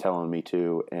he's telling me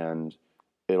to, and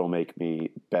it'll make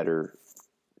me better.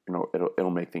 It'll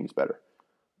make things better.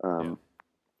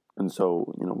 And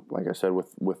so, like I said,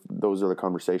 with those are the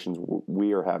conversations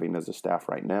we are having as a staff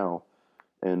right now.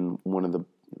 And one of the,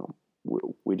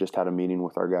 we just had a meeting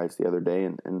with our guys the other day,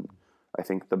 and I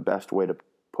think the best way to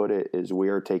put it is we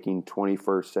are taking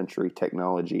 21st century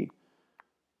technology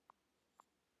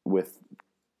with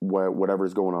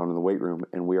whatever's going on in the weight room,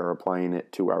 and we are applying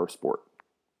it to our sport,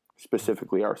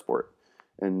 specifically our sport.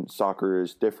 And soccer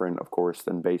is different, of course,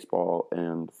 than baseball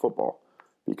and football,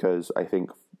 because I think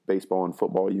baseball and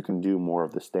football, you can do more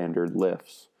of the standard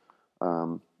lifts.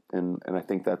 And I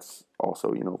think that's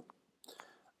also,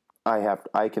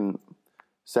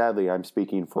 sadly, I'm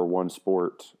speaking for one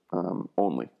sport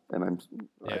only, and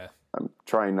I'm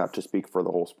trying not to speak for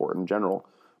the whole sport in general,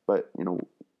 but,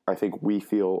 I think we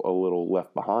feel a little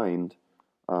left behind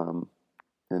in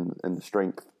the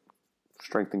strength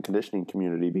and conditioning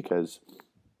community, because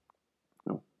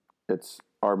it's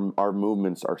our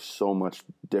movements are so much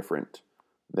different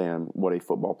than what a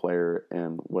football player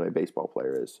and what a baseball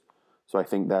player is. So I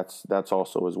think that's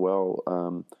also as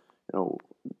well.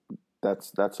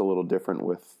 That's a little different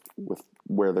with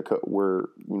where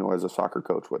as a soccer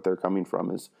coach, what they're coming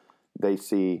from is they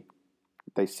see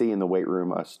in the weight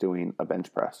room us doing a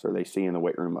bench press, or they see in the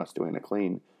weight room us doing a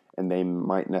clean, and they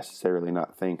might necessarily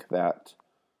not think that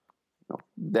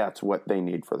that's what they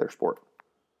need for their sport.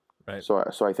 Right. So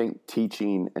I think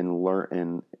teaching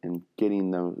and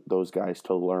getting those guys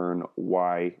to learn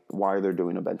why they're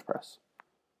doing a bench press,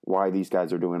 why these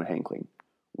guys are doing a hang clean,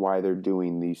 why they're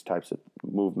doing these types of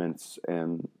movements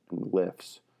and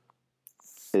lifts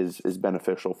is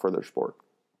beneficial for their sport.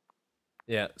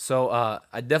 Yeah. So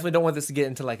I definitely don't want this to get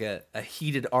into like a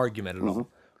heated argument at all,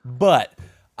 but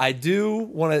I do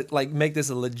want to make this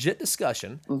a legit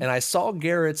discussion. And I saw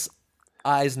Garrett's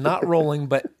eyes not rolling,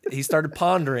 but he started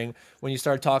pondering when you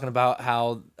started talking about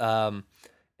how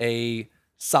a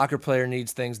soccer player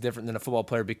needs things different than a football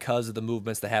player because of the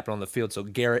movements that happen on the field. So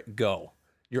Garret, go.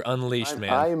 You're unleashed,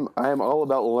 man. I'm all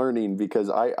about learning because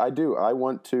I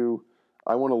want to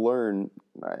learn.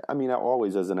 I mean,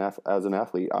 always as an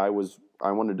athlete, I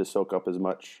wanted to soak up as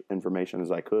much information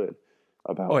as I could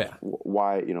about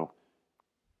why,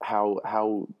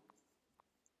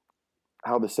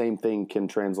 how the same thing can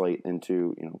translate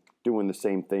into, doing the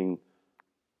same thing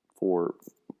for,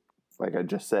 like I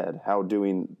just said, how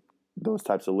doing those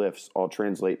types of lifts all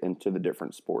translate into the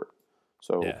different sport.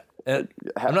 So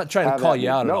I'm not trying to call you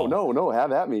out at all. No,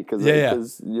 have at me because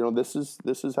this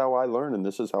is how I learn and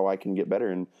this is how I can get better.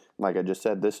 And like I just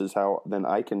said, this is how then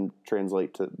I can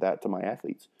translate that to my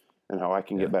athletes and how I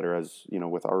can get better as,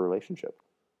 with our relationship.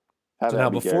 So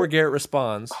now before Garret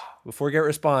responds,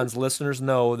 listeners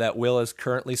know that Will is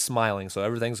currently smiling, so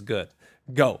everything's good.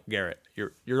 Go, Garret.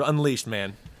 You're unleashed,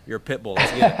 man. You're a pit bull.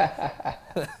 Let's get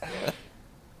it.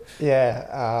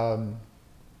 Yeah.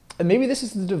 And maybe this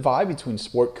is the divide between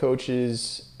sport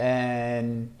coaches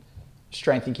and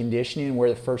strength and conditioning, where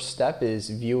the first step is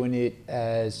viewing it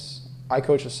as, I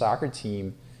coach a soccer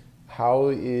team. How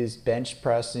is bench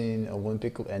pressing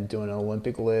Olympic and doing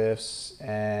Olympic lifts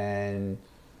and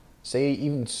say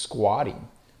even squatting?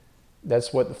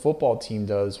 That's what the football team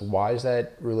does. Why does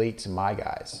that relate to my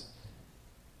guys?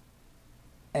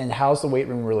 And how's the weight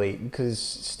room relate? Because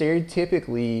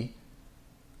stereotypically,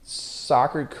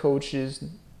 soccer coaches,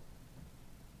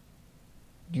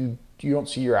 you don't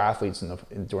see your athletes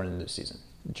during the season.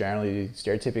 Generally,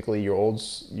 stereotypically,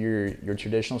 your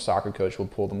traditional soccer coach will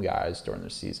pull them guys during the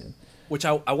season. Which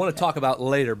I want to talk about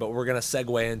later, but we're going to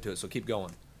segue into it, so keep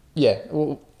going. Yeah,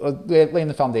 well, laying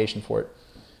the foundation for it.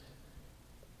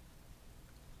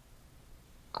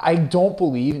 I don't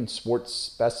believe in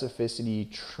sports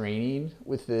specificity training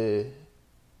with the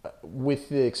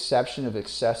exception of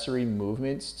accessory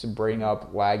movements to bring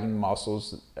up lagging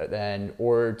muscles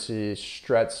or to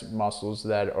stretch muscles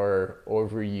that are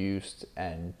overused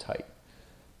and tight.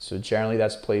 So generally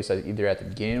that's placed either at the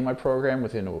beginning of my program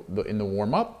in the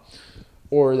warm-up,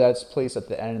 or that's placed at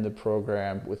the end of the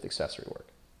program with accessory work.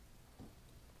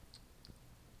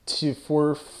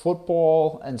 For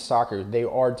football and soccer, they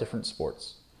are different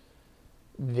sports.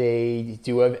 They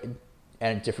do have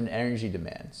different energy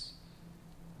demands.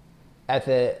 At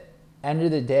the end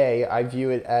of the day, I view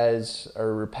it as a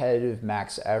repetitive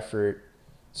max effort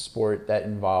sport that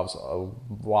involves a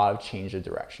lot of change of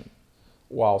direction.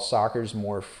 While soccer is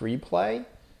more free play,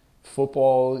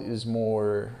 football is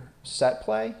more set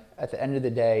play. At the end of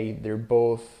the day, they're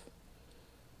both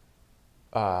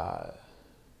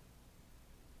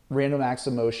random acts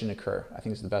of motion occur. I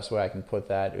think is the best way I can put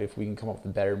that. If we can come up with a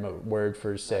better word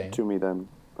for saying. To me, then,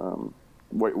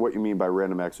 what you mean by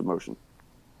random acts of motion?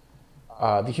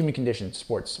 The human condition,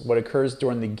 sports. What occurs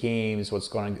during the game is what's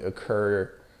going to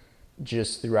occur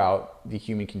just throughout the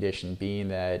human condition, being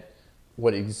that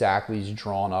what exactly is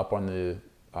drawn up on the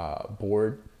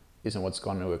board isn't what's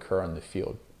going to occur on the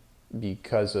field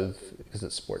because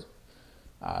it's sport.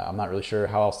 I'm not really sure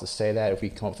how else to say that. If we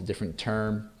come up with a different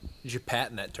term. You should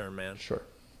patent that term, man. Sure.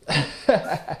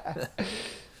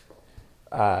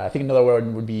 I think another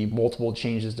word would be multiple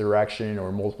changes direction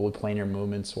or multiple planar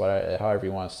movements. However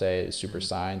you want to say it, is super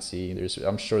sciencey.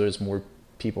 I'm sure there's more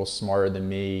people smarter than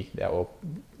me that will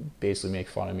basically make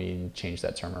fun of me and change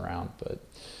that term around. But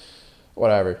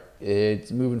whatever.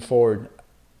 It's moving forward.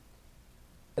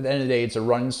 At the end of the day, it's a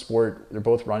running sport. They're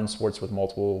both running sports with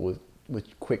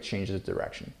quick changes of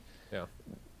direction. Yeah.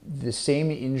 The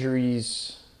same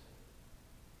injuries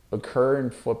occur in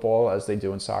football as they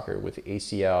do in soccer with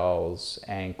ACLs,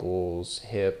 ankles,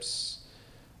 hips,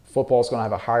 Football is going to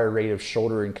have a higher rate of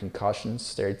shoulder and concussions,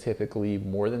 stereotypically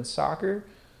more than soccer.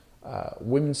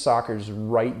 Women's soccer is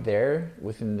right there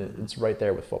it's right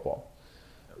there with football.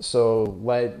 So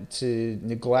to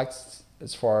neglect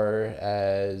as far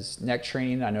as neck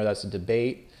training, I know that's a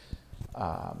debate.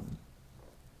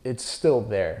 It's still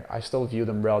there. I still view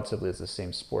them relatively as the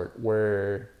same sport,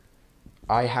 where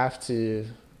I have to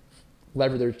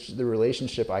leverage the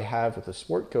relationship I have with a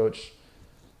sport coach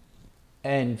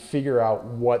and figure out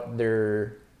what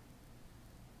are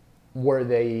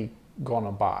they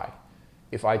gonna buy.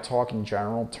 If I talk in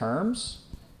general terms,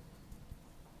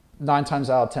 9 times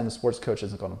out of 10, the sports coach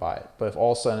isn't going to buy it. But if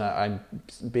all of a sudden I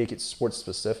make it sports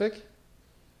specific,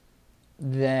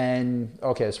 then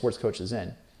okay, the sports coach is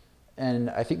in. And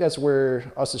I think that's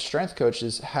where us as strength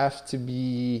coaches have to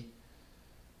be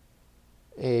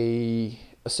a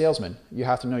salesman. You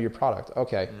have to know your product.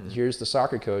 Okay, here's the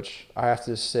soccer coach. I have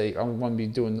to say I'm going to be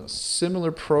doing a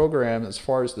similar program as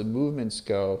far as the movements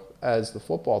go as the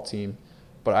football team,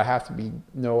 but I have to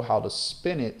know how to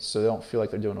spin it so they don't feel like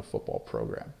they're doing a football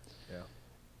program. Yeah.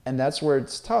 And that's where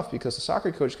it's tough, because the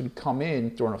soccer coach can come in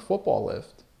during a football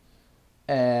lift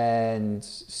and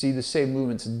see the same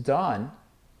movements done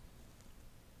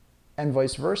and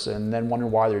vice versa, and then wonder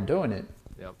why they're doing it.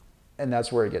 Yep. And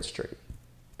that's where it gets tricky.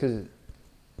 Because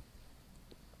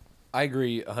I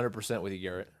agree 100% with you,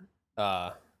 Garrett.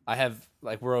 I have,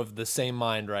 we're of the same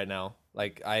mind right now.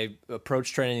 Like, I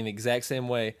approach training the exact same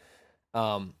way.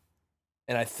 And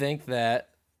I think that,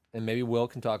 and maybe Will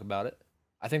can talk about it,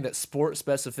 I think that sport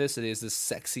specificity is this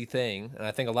sexy thing. And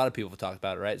I think a lot of people have talked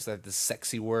about it, right? It's like this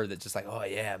sexy word that's just like, oh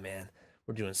yeah, man,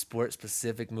 we're doing sport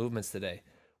specific movements today.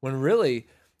 When really,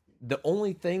 the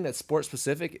only thing that's sport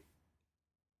specific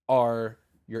are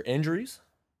your injuries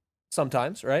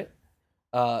sometimes, right?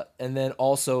 And then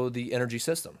also the energy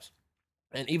systems.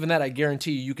 And even that, I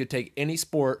guarantee you could take any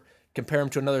sport, compare them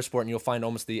to another sport, and you'll find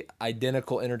almost the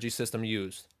identical energy system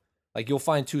used. Like, you'll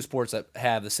find 2 sports that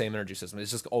have the same energy system. It's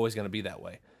just always going to be that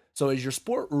way. So is your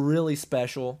sport really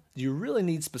special? Do you really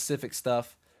need specific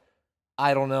stuff?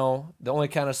 I don't know. The only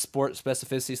kind of sport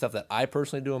specificity stuff that I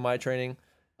personally do in my training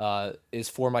is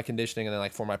for my conditioning and then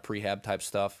for my prehab type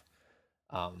stuff.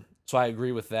 So I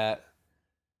agree with that.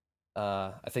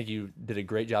 I think you did a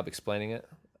great job explaining it.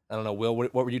 I don't know, Will,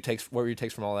 what were your takes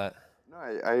from all that? No,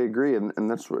 I agree, and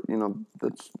that's what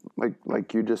that's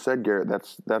like you just said, Garrett.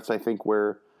 That's I think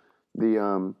where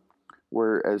the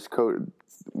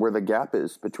where the gap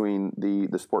is between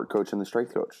the sport coach and the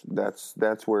strength coach.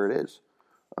 That's where it is.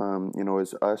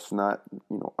 Is us not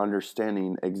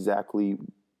understanding exactly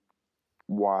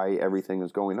why everything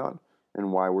is going on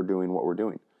and why we're doing what we're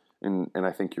doing. And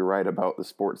I think you're right about the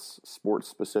sports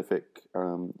specific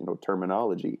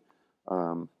terminology.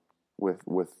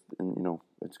 With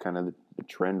it's kind of the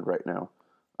trend right now,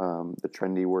 the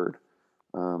trendy word.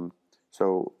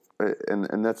 So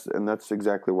that's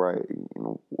exactly why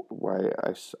I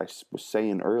was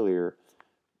saying earlier.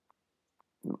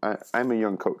 I'm a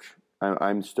young coach.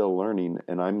 I'm still learning,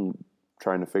 and I'm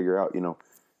trying to figure out,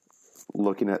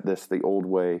 looking at this the old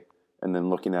way and then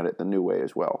looking at it the new way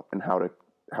as well, and how to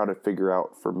figure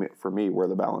out for me where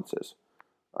the balance is,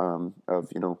 of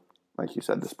like you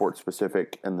said, the sport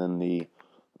specific, and then the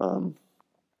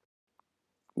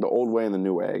old way and the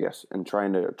new way, I guess, and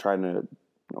trying to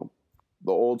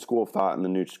the old school thought and the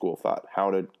new school thought, how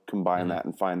to combine that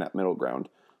and find that middle ground,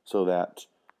 so that,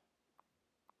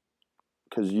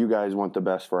 because you guys want the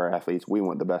best for our athletes, we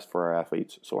want the best for our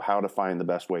athletes. So how to find the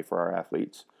best way for our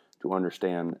athletes to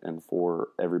understand and for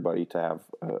everybody to have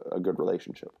a good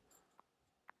relationship.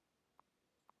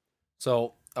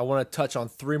 So I want to touch on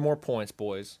 3 more points,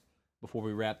 boys, before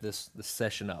we wrap this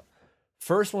session up.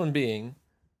 First one being,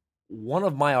 one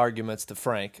of my arguments to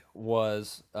Frank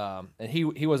was, and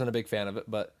he wasn't a big fan of it,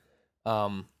 but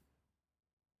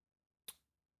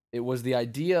it was the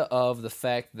idea of the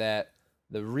fact that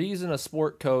the reason a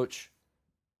sport coach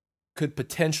could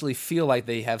potentially feel like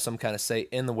they have some kind of say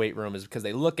in the weight room is because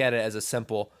they look at it as a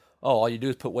simple, oh, all you do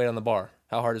is put weight on the bar.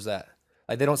 How hard is that?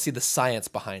 Like, they don't see the science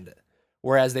behind it.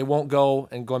 Whereas they won't go,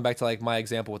 and going back to my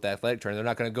example with the athletic trainer, they're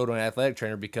not going to go to an athletic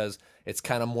trainer because it's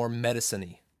kind of more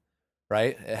medicine-y,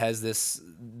 right? It has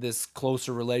this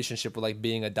closer relationship with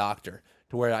being a doctor,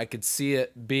 to where I could see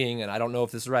it being, and I don't know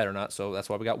if this is right or not, so that's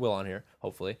why we got Will on here,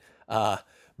 hopefully.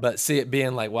 But see it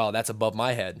being like, wow, that's above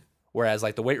my head. Whereas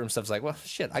the weight room stuff's like, well,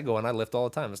 shit, I go and I lift all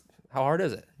the time. How hard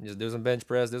is it? You just do some bench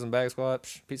press, do some back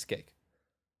squat, piece of cake.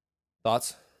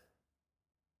 Thoughts?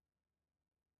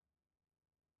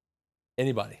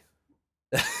 Anybody?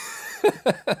 Ties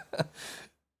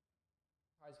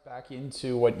back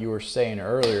into what you were saying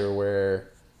earlier,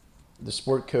 where the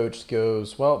sport coach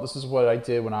goes, well, this is what I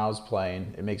did when I was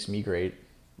playing. It makes me great.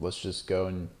 Let's just go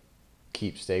and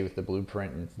stay with the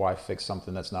blueprint, and why fix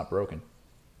something that's not broken?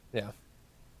 Yeah.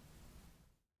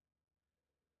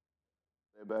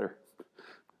 Better.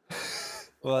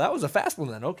 Well, that was a fast one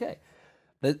then. Okay.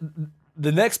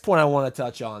 The next point I want to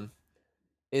touch on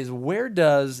is, where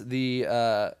does the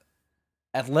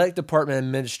athletic department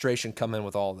administration come in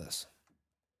with all this?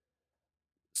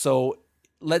 So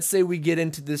let's say we get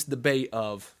into this debate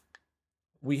of,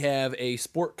 we have a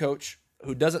sport coach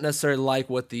who doesn't necessarily like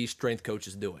what the strength coach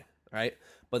is doing, right?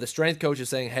 But the strength coach is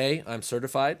saying, hey, I'm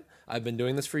certified. I've been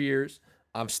doing this for years.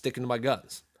 I'm sticking to my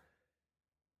guns.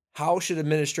 How should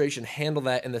administration handle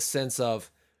that, in the sense of,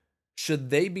 should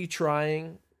they be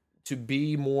trying to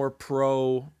be more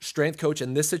pro strength coach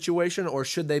in this situation, or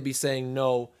should they be saying,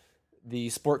 no, the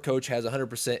sport coach has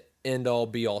 100% end all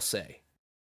be all say?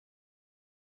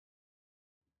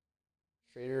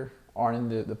 Trader on in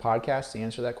the podcast to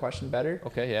answer that question better.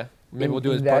 Okay, yeah. Maybe we'll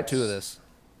do a part 2 of this.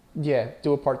 Yeah,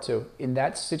 do a part 2. In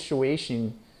that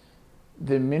situation,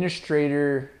 the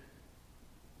administrator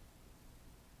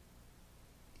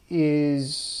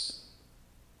is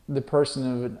the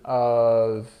person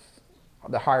of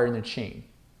the higher in the chain.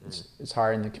 It's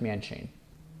higher in the command chain.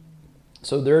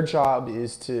 So their job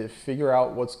is to figure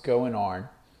out what's going on,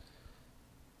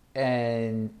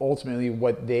 and ultimately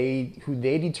who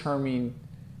they determine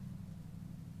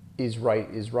is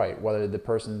right. Whether the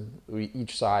person,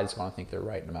 each side is going to think they're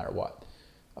right no matter what.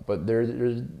 But they're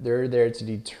there to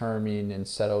determine and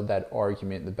settle that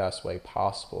argument the best way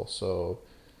possible. So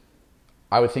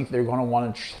I would think they're going to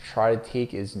want to try to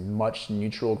take as much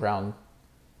neutral ground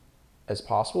as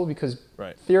possible, because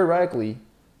theoretically,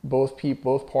 both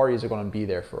parties are going to be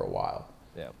there for a while.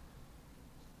 Yeah.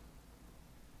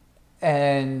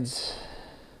 And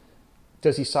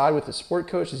does he side with the sport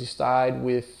coach? Does he side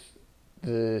with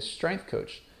the strength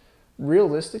coach?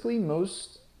 Realistically,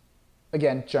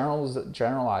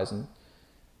 generalizing,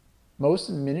 most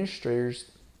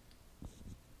administrators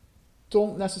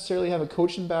don't necessarily have a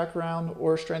coaching background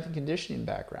or a strength and conditioning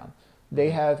background.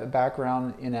 They have a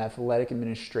background in athletic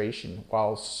administration.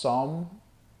 While some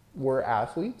were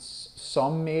athletes,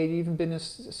 some may have even been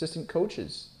assistant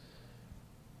coaches.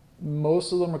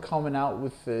 Most of them are coming out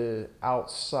with the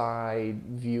outside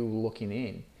view looking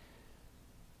in.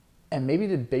 And maybe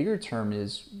the bigger term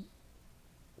is,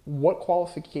 what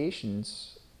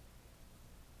qualifications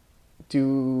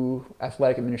do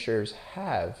athletic administrators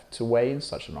have to weigh in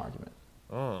such an argument?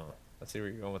 Oh, I see where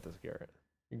you're going with this, Garrett.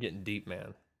 You're getting deep,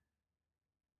 man.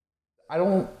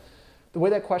 The way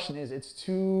that question is,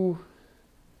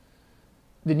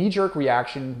 the knee-jerk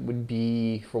reaction would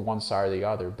be for one side or the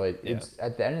other, but it's,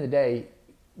 at the end of the day,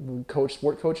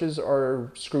 sport coaches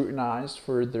are scrutinized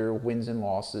for their wins and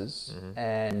losses,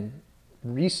 and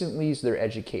recently is their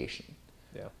education.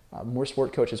 Yeah. More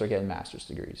sport coaches are getting master's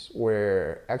degrees,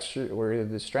 where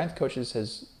the strength coaches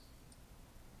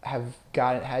have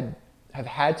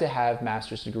had to have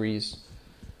master's degrees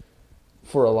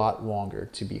for a lot longer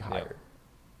to be hired.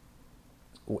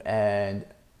 Yeah. And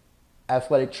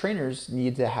athletic trainers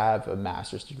need to have a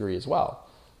master's degree as well,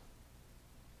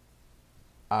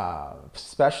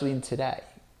 especially in today.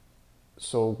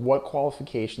 So what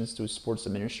qualifications do sports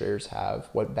administrators have?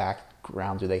 What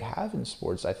background do they have in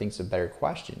sports? I think it's a better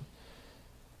question.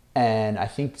 And I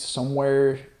think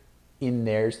somewhere in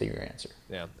there is your answer.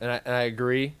 Yeah, and I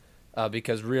agree,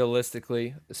 because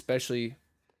realistically, especially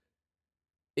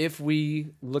if we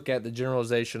look at the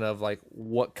generalization of like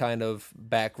what kind of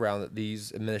background that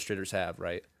these administrators have,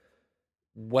 right?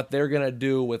 What they're going to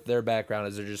do with their background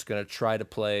is they're just going to try to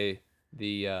play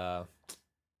the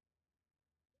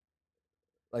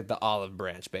like the olive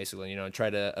branch, basically, try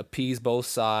to appease both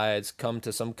sides, come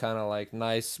to some kind of like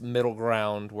nice middle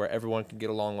ground where everyone can get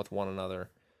along with one another.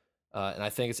 And I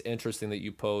think it's interesting that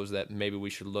you pose that maybe we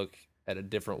should look at a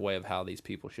different way of how these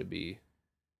people should be,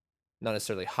 not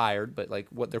necessarily hired, but like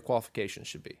what their qualifications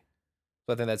should be.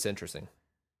 So I think that's interesting.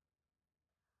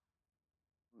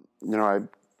 Garrett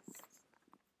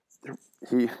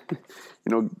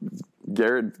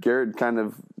kind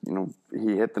of,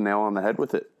 he hit the nail on the head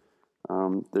with it.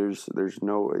 There's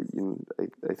no,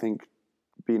 I think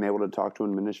being able to talk to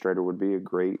an administrator would be a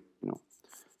great,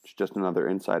 it's just another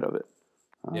insight of it.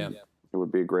 It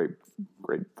would be a great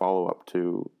follow-up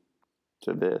to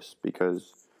this,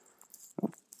 because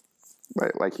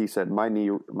like he said, my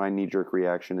knee-jerk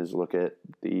reaction is look at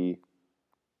the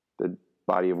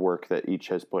body of work that each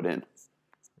has put in.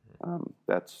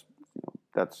 That's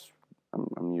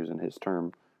I'm using his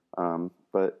term.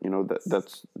 But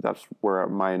that's where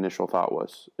my initial thought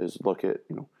is look at,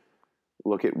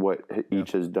 Look at what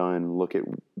each has done. Look at,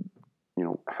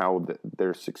 how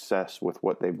their success with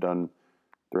what they've done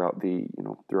throughout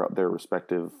their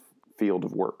respective field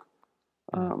of work.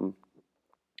 And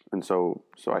so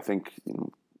I think,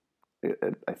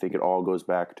 I think it all goes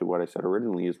back to what I said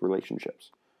originally is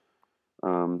relationships.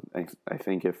 I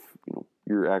think if,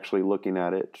 you're actually looking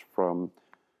at it from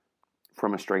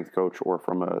a strength coach or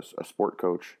from a sport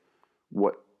coach,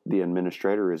 what the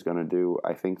administrator is going to do,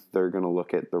 I think they're going to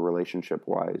look at the relationship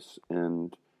wise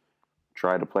and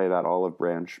try to play that olive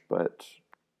branch, but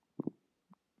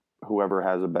whoever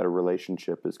has a better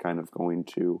relationship is kind of going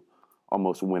to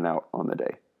almost win out on the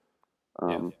day.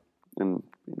 And,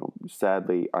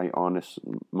 sadly,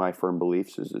 my firm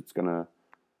beliefs is it's going to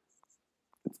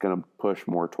push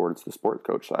more towards the sport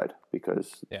coach side,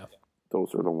 because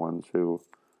those are the ones who,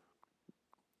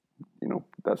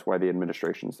 that's why the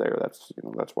administration's there. That's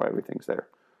why everything's there.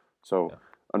 So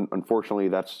unfortunately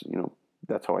that's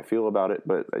how I feel about it.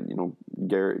 But,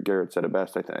 Garrett said it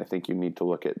best. I think you need to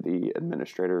look at the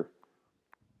administrator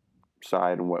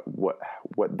side and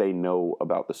what they know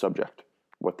about the subject,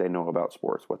 what they know about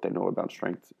sports, what they know about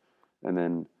strength. And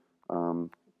then,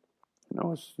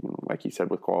 like you said,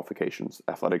 with qualifications,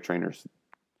 athletic trainers,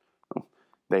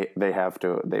 they've had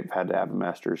to have a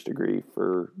master's degree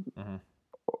for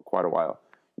quite a while.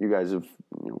 You guys have,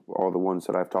 all the ones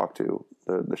that I've talked to,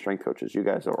 the strength coaches, you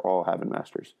guys are all having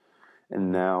masters.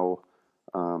 And now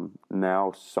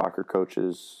soccer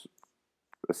coaches,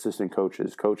 assistant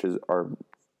coaches are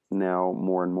now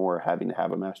more and more having to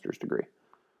have a master's degree.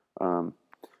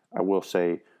 I will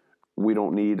say we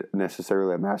don't need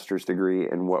necessarily a master's degree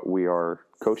in what we are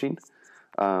coaching.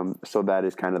 So that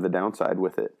is kind of the downside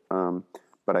with it.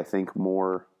 But I think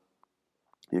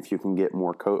if you can get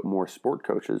more sport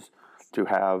coaches to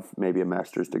have maybe a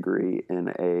master's degree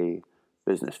in a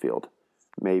business field,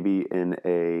 maybe in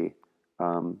an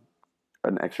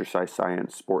exercise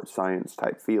science, sports science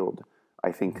type field,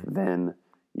 I think then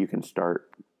you can start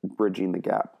bridging the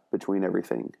gap between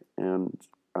everything, and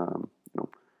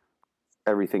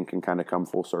everything can kind of come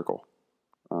full circle.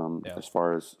 As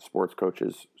far as sports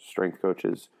coaches, strength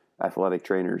coaches, athletic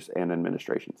trainers, and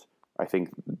administrations, I think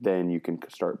then you can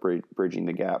start bridging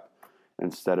the gap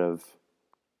instead of,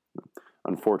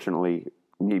 unfortunately,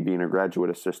 me being a graduate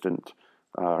assistant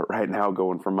right now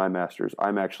going for my master's.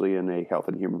 I'm actually in a health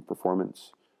and human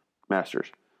performance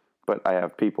master's, but I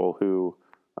have people who,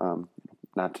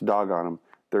 not to dog on them,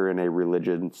 they're in a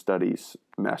religion studies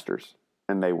master's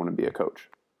and they want to be a coach.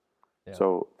 Yeah.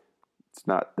 So it's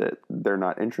not that they're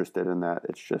not interested in that.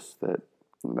 It's just that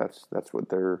that's what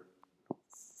they're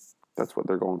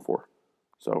going for.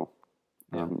 So,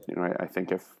 I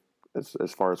think if,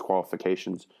 as far as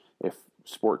qualifications, if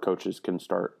sport coaches can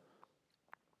start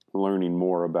learning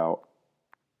more about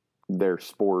their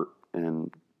sport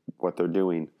and what they're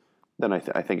doing, then I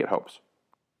think it helps.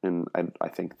 And I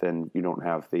think then you don't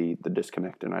have the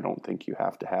disconnect, and I don't think you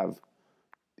have to have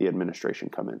the administration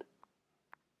come in.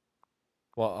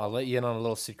 Well, I'll let you in on a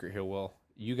little secret here, Will.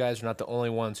 You guys are not the only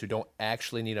ones who don't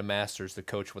actually need a master's to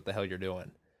coach what the hell you're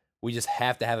doing. We just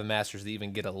have to have a master's to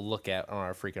even get a look at on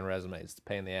our freaking resumes. It's a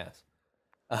pain in the ass.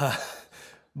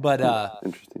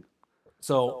 Interesting.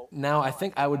 So now I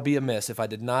think I would be amiss if I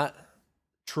did not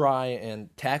try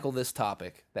and tackle this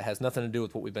topic that has nothing to do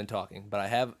with what we've been talking. But I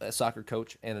have a soccer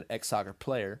coach and an ex-soccer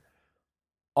player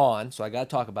on, so I got to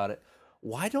talk about it.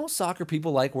 Why don't soccer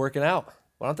people like working out?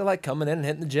 Why don't they like coming in and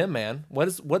hitting the gym, man?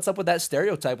 What's up with that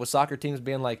stereotype with soccer teams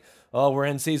being like, oh, we're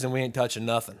in season, we ain't touching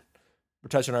nothing. We're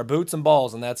touching our boots and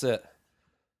balls, and that's it.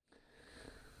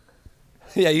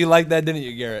 Yeah, you liked that, didn't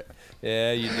you, Garrett?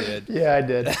 Yeah, you did. Yeah, I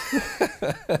did.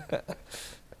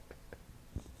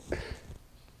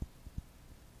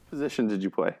 Position did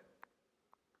you play?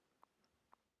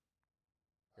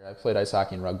 I played ice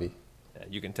hockey and rugby. Yeah,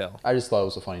 you can tell. I just thought it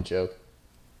was a funny joke.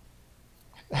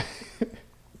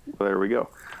 Well, there we go.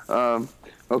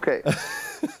 Okay.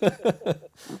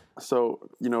 So,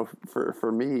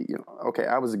 for me, okay,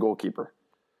 I was a goalkeeper.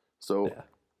 So yeah.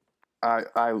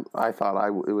 I thought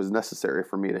it was necessary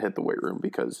for me to hit the weight room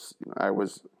because I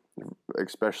was,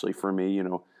 especially for me,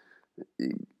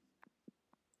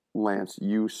 Lance,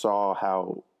 you saw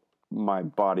how my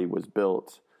body was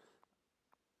built.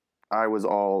 I was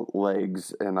all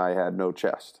legs and I had no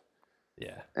chest.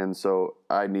 Yeah. And so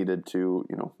I needed to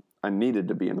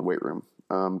be in the weight room.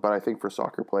 But I think for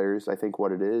soccer players, I think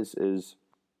what it is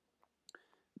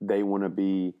they want to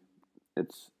be,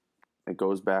 it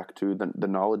goes back to the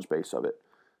knowledge base of it.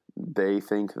 They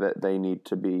think that they need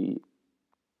to be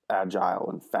agile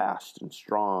and fast and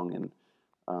strong. And,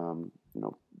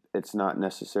 it's not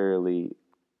necessarily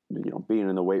being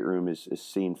in the weight room is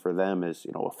seen for them as,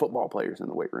 a football player's in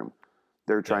the weight room.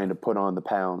 They're trying to put on the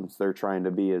pounds. They're trying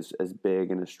to be as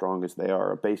big and as strong as they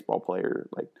are. A baseball player,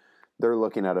 like they're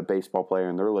looking at a baseball player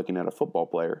and they're looking at a football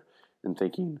player and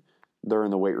thinking they're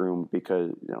in the weight room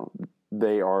because,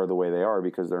 they are the way they are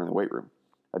because they're in the weight room.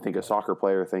 I think a soccer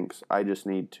player thinks I just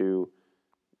need to,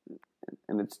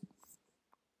 and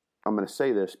I'm going to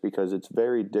say this because it's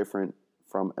very different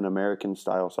from an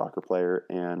American-style soccer player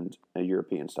and a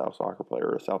European-style soccer player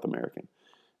or a South American,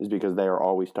 is because they are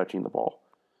always touching the ball.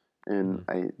 And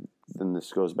then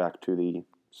this goes back to the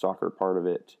soccer part of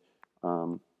it,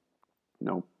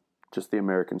 just the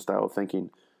American style of thinking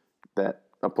that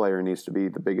a player needs to be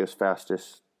the biggest,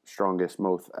 fastest, strongest,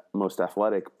 most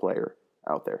athletic player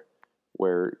out there.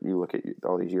 Where you look at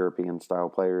all these European-style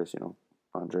players,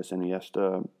 Andres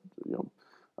Iniesta,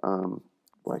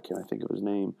 why can't I think of his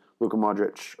name? Luka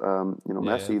Modric,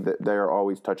 Messi, that they are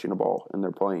always touching a ball and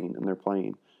they're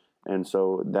playing. And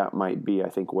so that might be, I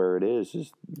think, where it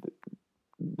is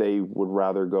they would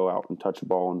rather go out and touch a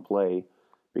ball and play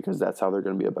because that's how they're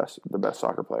going to be the best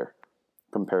soccer player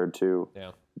compared to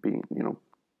being,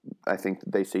 I think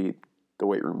they see the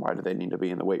weight room. Why do they need to be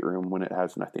in the weight room when it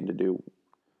has nothing to do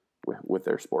with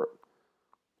their sport?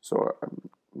 So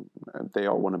they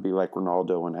all want to be like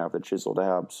Ronaldo and have the chiseled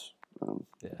abs.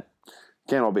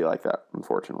 Can't all be like that,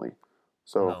 unfortunately.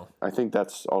 So no. I think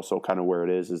that's also kind of where it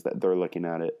is that they're looking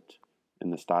at it in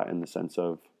the sense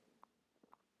of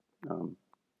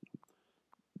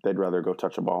they'd rather go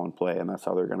touch a ball and play, and that's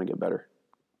how they're going to get better.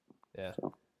 Yeah.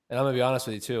 So. And I'm going to be honest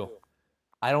with you, too.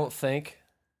 I don't think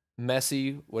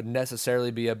Messi would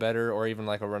necessarily be a better, or even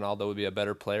like a Ronaldo would be a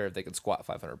better player if they could squat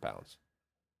 500 pounds.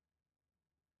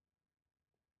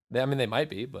 They might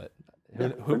be, but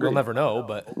we'll never know.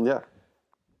 But yeah.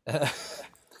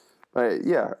 But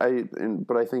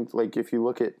I think like if you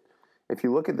look at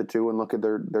the two and look at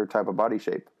their type of body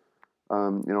shape,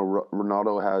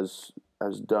 Ronaldo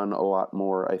has done a lot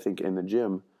more, I think, in the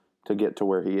gym to get to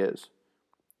where he is.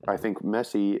 I think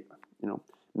Messi,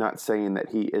 not saying that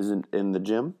he isn't in the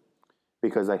gym,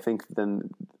 because I think then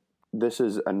this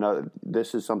is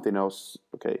something else.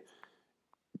 Okay,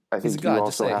 I think he's a god.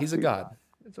 Just say he's a god.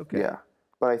 It's okay. Yeah,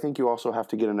 but I think you also have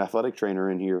to get an athletic trainer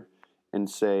in here and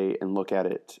look at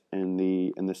it in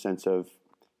the sense of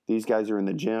these guys are in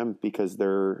the gym because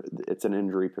it's an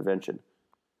injury prevention.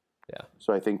 Yeah.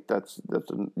 So I think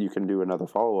you can do another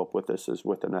follow up with this is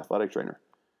with an athletic trainer,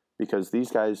 because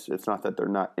these guys, it's not that they're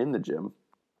not in the gym,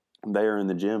 they are in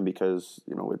the gym because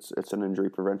it's an injury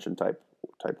prevention type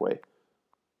way.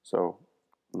 So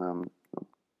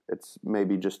it's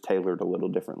maybe just tailored a little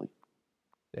differently.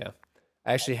 Yeah,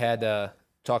 I actually had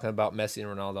talking about Messi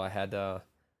and Ronaldo. I had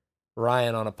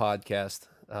Ryan on a podcast,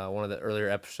 one of the earlier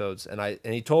episodes, and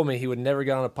he told me he would never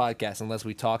get on a podcast unless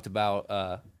we talked about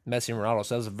Messi and Ronaldo.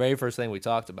 So that was the very first thing we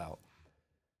talked about.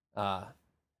 And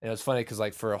it was funny because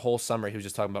like for a whole summer he was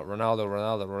just talking about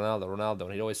Ronaldo,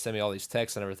 and he'd always send me all these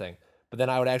texts and everything. But then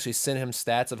I would actually send him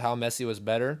stats of how Messi was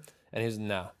better, and he's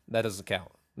no, that doesn't count.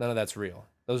 None of that's real.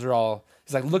 Those are all.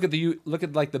 He's like, look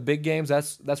at like the big games.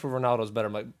 That's where Ronaldo's better.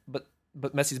 I'm like, but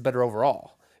Messi's better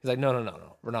overall. He's like, no,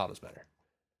 Ronaldo's better.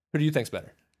 Who do you think's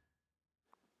better?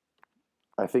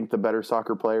 I think the better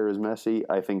soccer player is Messi.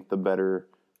 I think the better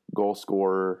goal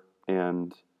scorer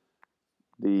and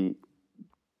I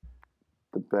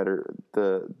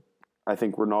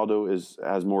think Ronaldo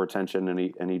has more attention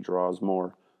and he draws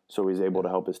more, so he's able to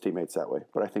help his teammates that way.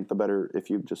 But I think the better, if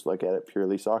you just look at it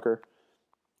purely soccer,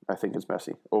 I think it's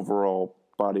Messi. Overall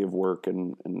body of work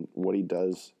and what he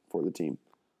does for the team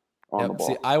on the ball.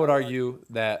 See, I would argue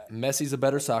that Messi's a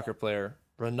better soccer player,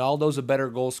 Ronaldo's a better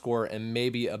goal scorer, and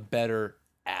maybe a better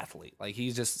athlete. Like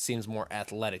he just seems more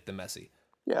athletic than Messi.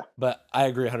 Yeah. But I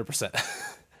agree 100%.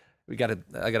 I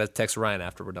gotta text Ryan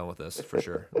after we're done with this for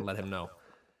sure and let him know.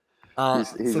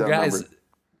 He's so guys,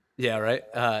 yeah, right.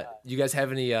 You guys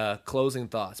have any closing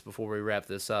thoughts before we wrap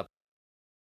this up?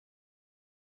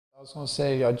 I was going to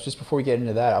say, just before we get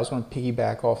into that, I was going to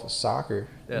piggyback off of soccer.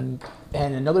 Yeah.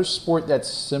 And another sport that's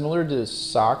similar to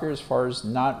soccer as far as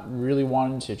not really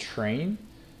wanting to train,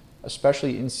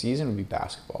 especially in season, would be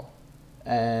basketball.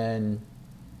 And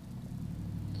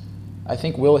I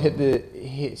think Will said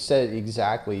it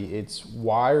exactly. It's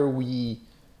why are we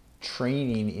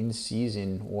training in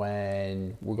season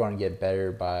when we're going to get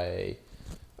better by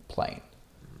playing?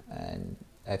 And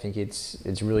I think it's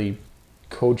really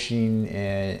coaching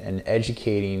and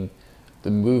educating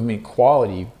the movement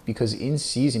quality, because in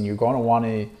season you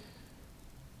want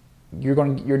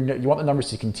the numbers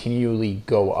to continually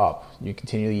go up. You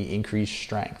continually increase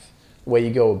strength. way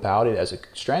you go about it as a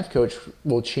strength coach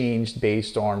will change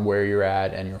based on where you're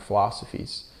at and your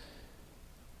philosophies.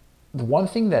 The one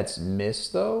thing that's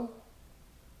missed, though,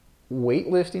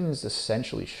 weightlifting is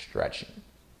essentially stretching,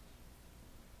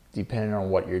 depending on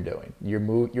what you're doing. You're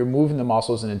moving the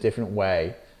muscles in a different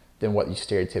way than what you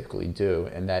stereotypically do,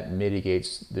 and that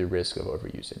mitigates the risk of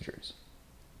overuse injuries.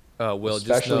 Will,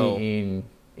 especially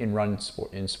in run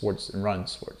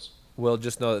sports. Will,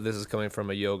 just know that this is coming from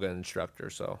a yoga instructor,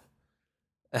 so.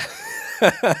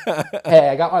 Hey,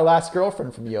 I got my last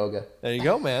girlfriend from yoga. There you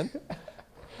go, man.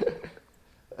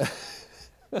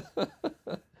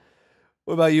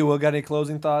 What about you, Will? Got any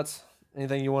closing thoughts?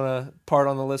 Anything you want to part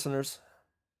on the listeners?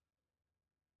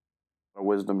 A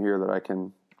wisdom here that I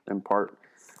can impart.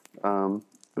 But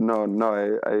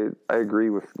no, I agree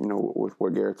with with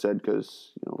what Garrett said,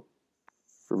 because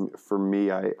for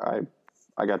me, I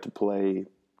got to play.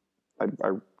 I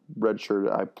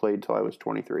redshirted. I played till I was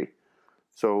 23.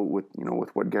 So with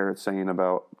what Garrett's saying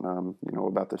about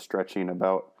about the stretching,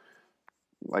 about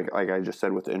like I just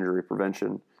said with injury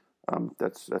prevention,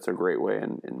 that's a great way.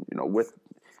 And with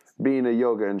being a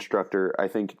yoga instructor, I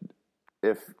think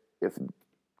if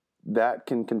that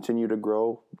can continue to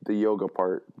grow, the yoga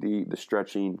part, the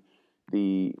stretching,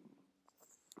 the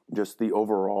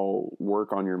overall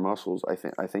work on your muscles, I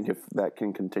think if that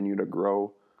can continue to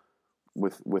grow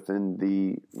within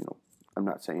the, I'm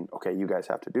not saying, okay, you guys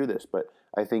have to do this, but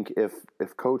I think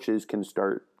if coaches can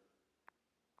start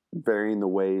varying the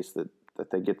ways that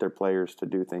they get their players to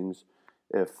do things,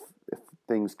 if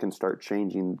things can start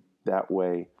changing that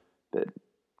way, that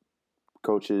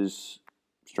coaches,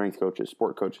 strength coaches,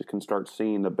 sport coaches can start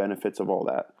seeing the benefits of all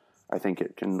that, I think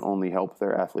it can only help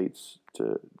their athletes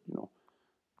to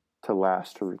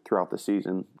last throughout the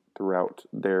season, throughout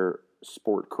their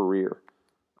sport career,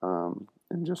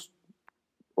 and just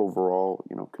overall,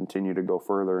 continue to go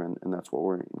further. And that's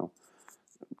what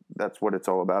that's what it's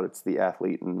all about. It's the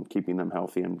athlete and keeping them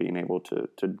healthy and being able to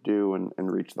do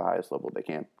and reach the highest level they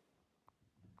can.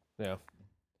 Yeah.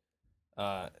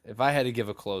 If I had to give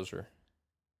a closer,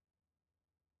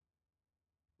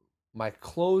 my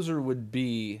closer would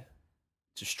be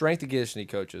to strength and conditioning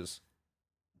coaches.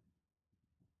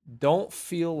 Don't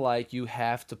feel like you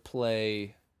have to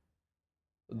play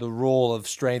the role of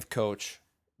strength coach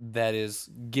that is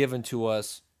given to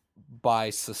us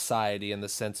by society, in the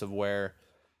sense of where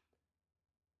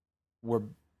we're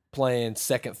playing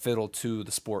second fiddle to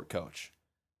the sport coach.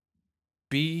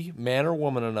 Be man or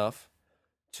woman enough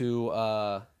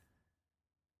to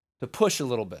push a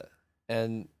little bit.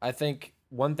 And I think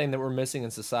one thing that we're missing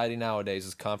in society nowadays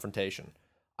is confrontation.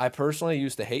 I personally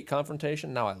used to hate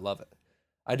confrontation. Now I love it.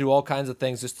 I do all kinds of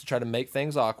things just to try to make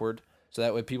things awkward, so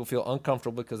that way people feel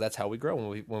uncomfortable, because that's how we grow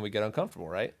when we get uncomfortable,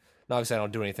 right? Now, obviously, I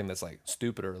don't do anything that's like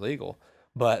stupid or illegal,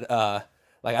 but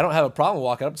like I don't have a problem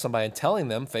walking up to somebody and telling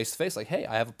them face to face, like, "Hey,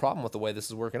 I have a problem with the way this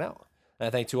is working out." And I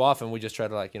think too often we just try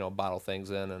to bottle things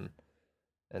in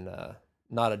and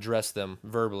not address them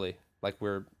verbally like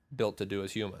we're built to do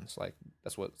as humans. Like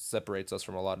that's what separates us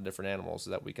from a lot of different animals, is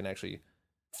that we can actually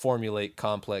formulate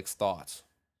complex thoughts.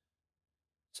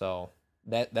 So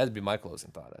that'd be my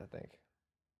closing thought, I think.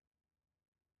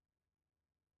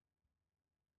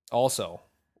 Also,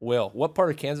 Will, what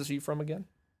part of Kansas are you from again?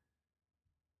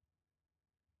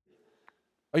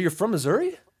 Oh, you're from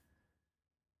Missouri?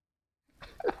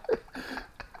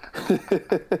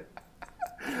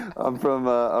 I'm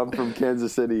from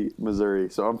Kansas City, Missouri.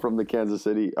 So I'm from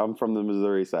the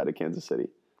Missouri side of Kansas City.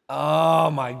 Oh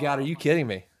my God, are you kidding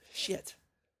me? Shit.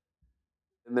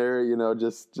 And there,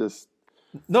 just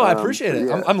No, I appreciate it.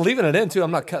 yeah. I'm leaving it in too.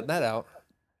 I'm not cutting that out.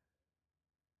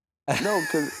 No,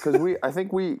 because I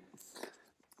think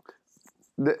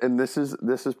and this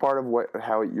is part of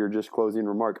how you're just closing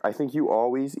remark. I think you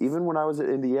always, even when I was at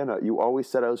Indiana, you always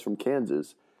said I was from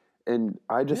Kansas, and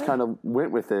I just kind of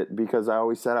went with it because I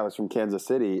always said I was from Kansas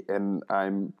City, and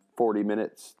I'm 30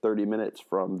 minutes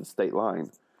from the state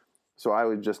line, so I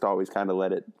would just always kind of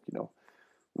let it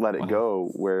go,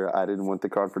 where I didn't want the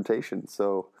confrontation.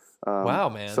 So wow,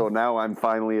 man. So now I'm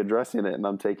finally addressing it, and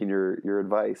I'm taking your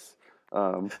advice.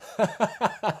 But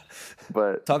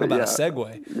talk about a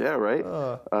segue. Yeah, right.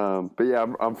 But yeah,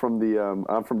 I'm from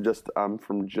just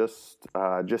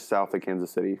south of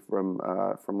Kansas City, from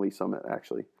Lee Summit,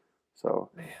 actually. So,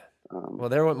 man. Well,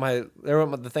 there went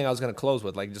the thing I was going to close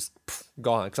with, like just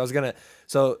gone. Because I was gonna.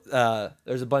 So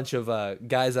there's a bunch of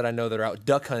guys that I know that are out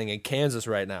duck hunting in Kansas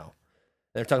right now.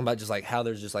 They're talking about just like how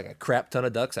there's just like a crap ton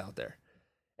of ducks out there.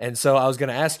 And so I was going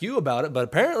to ask you about it, but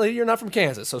apparently you're not from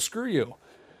Kansas, so screw you.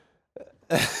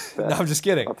 No, I'm just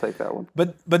kidding. I'll take that one.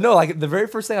 But no, like the very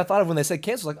first thing I thought of when they said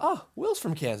Kansas was like, oh, Will's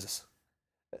from Kansas.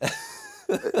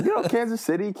 Kansas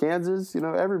City, Kansas.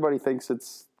 Everybody thinks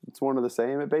it's one of the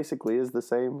same. It basically is the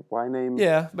same. Why name?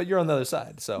 Yeah, but you're on the other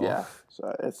side, so Yeah,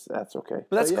 so that's okay.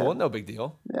 But that's cool. No big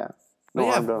deal. Yeah, But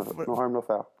yeah, no harm, no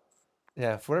foul.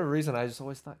 Yeah, for whatever reason, I just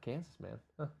always thought Kansas, man.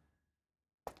 Huh.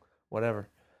 Whatever.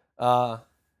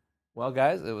 Well,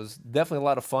 guys, it was definitely a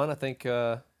lot of fun. I think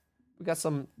we got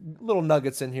some little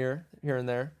nuggets in here and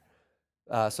there.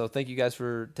 So thank you guys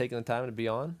for taking the time to be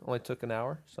on. Only took an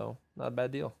hour, so not a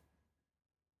bad deal.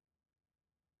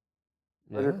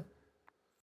 Pleasure. Yeah.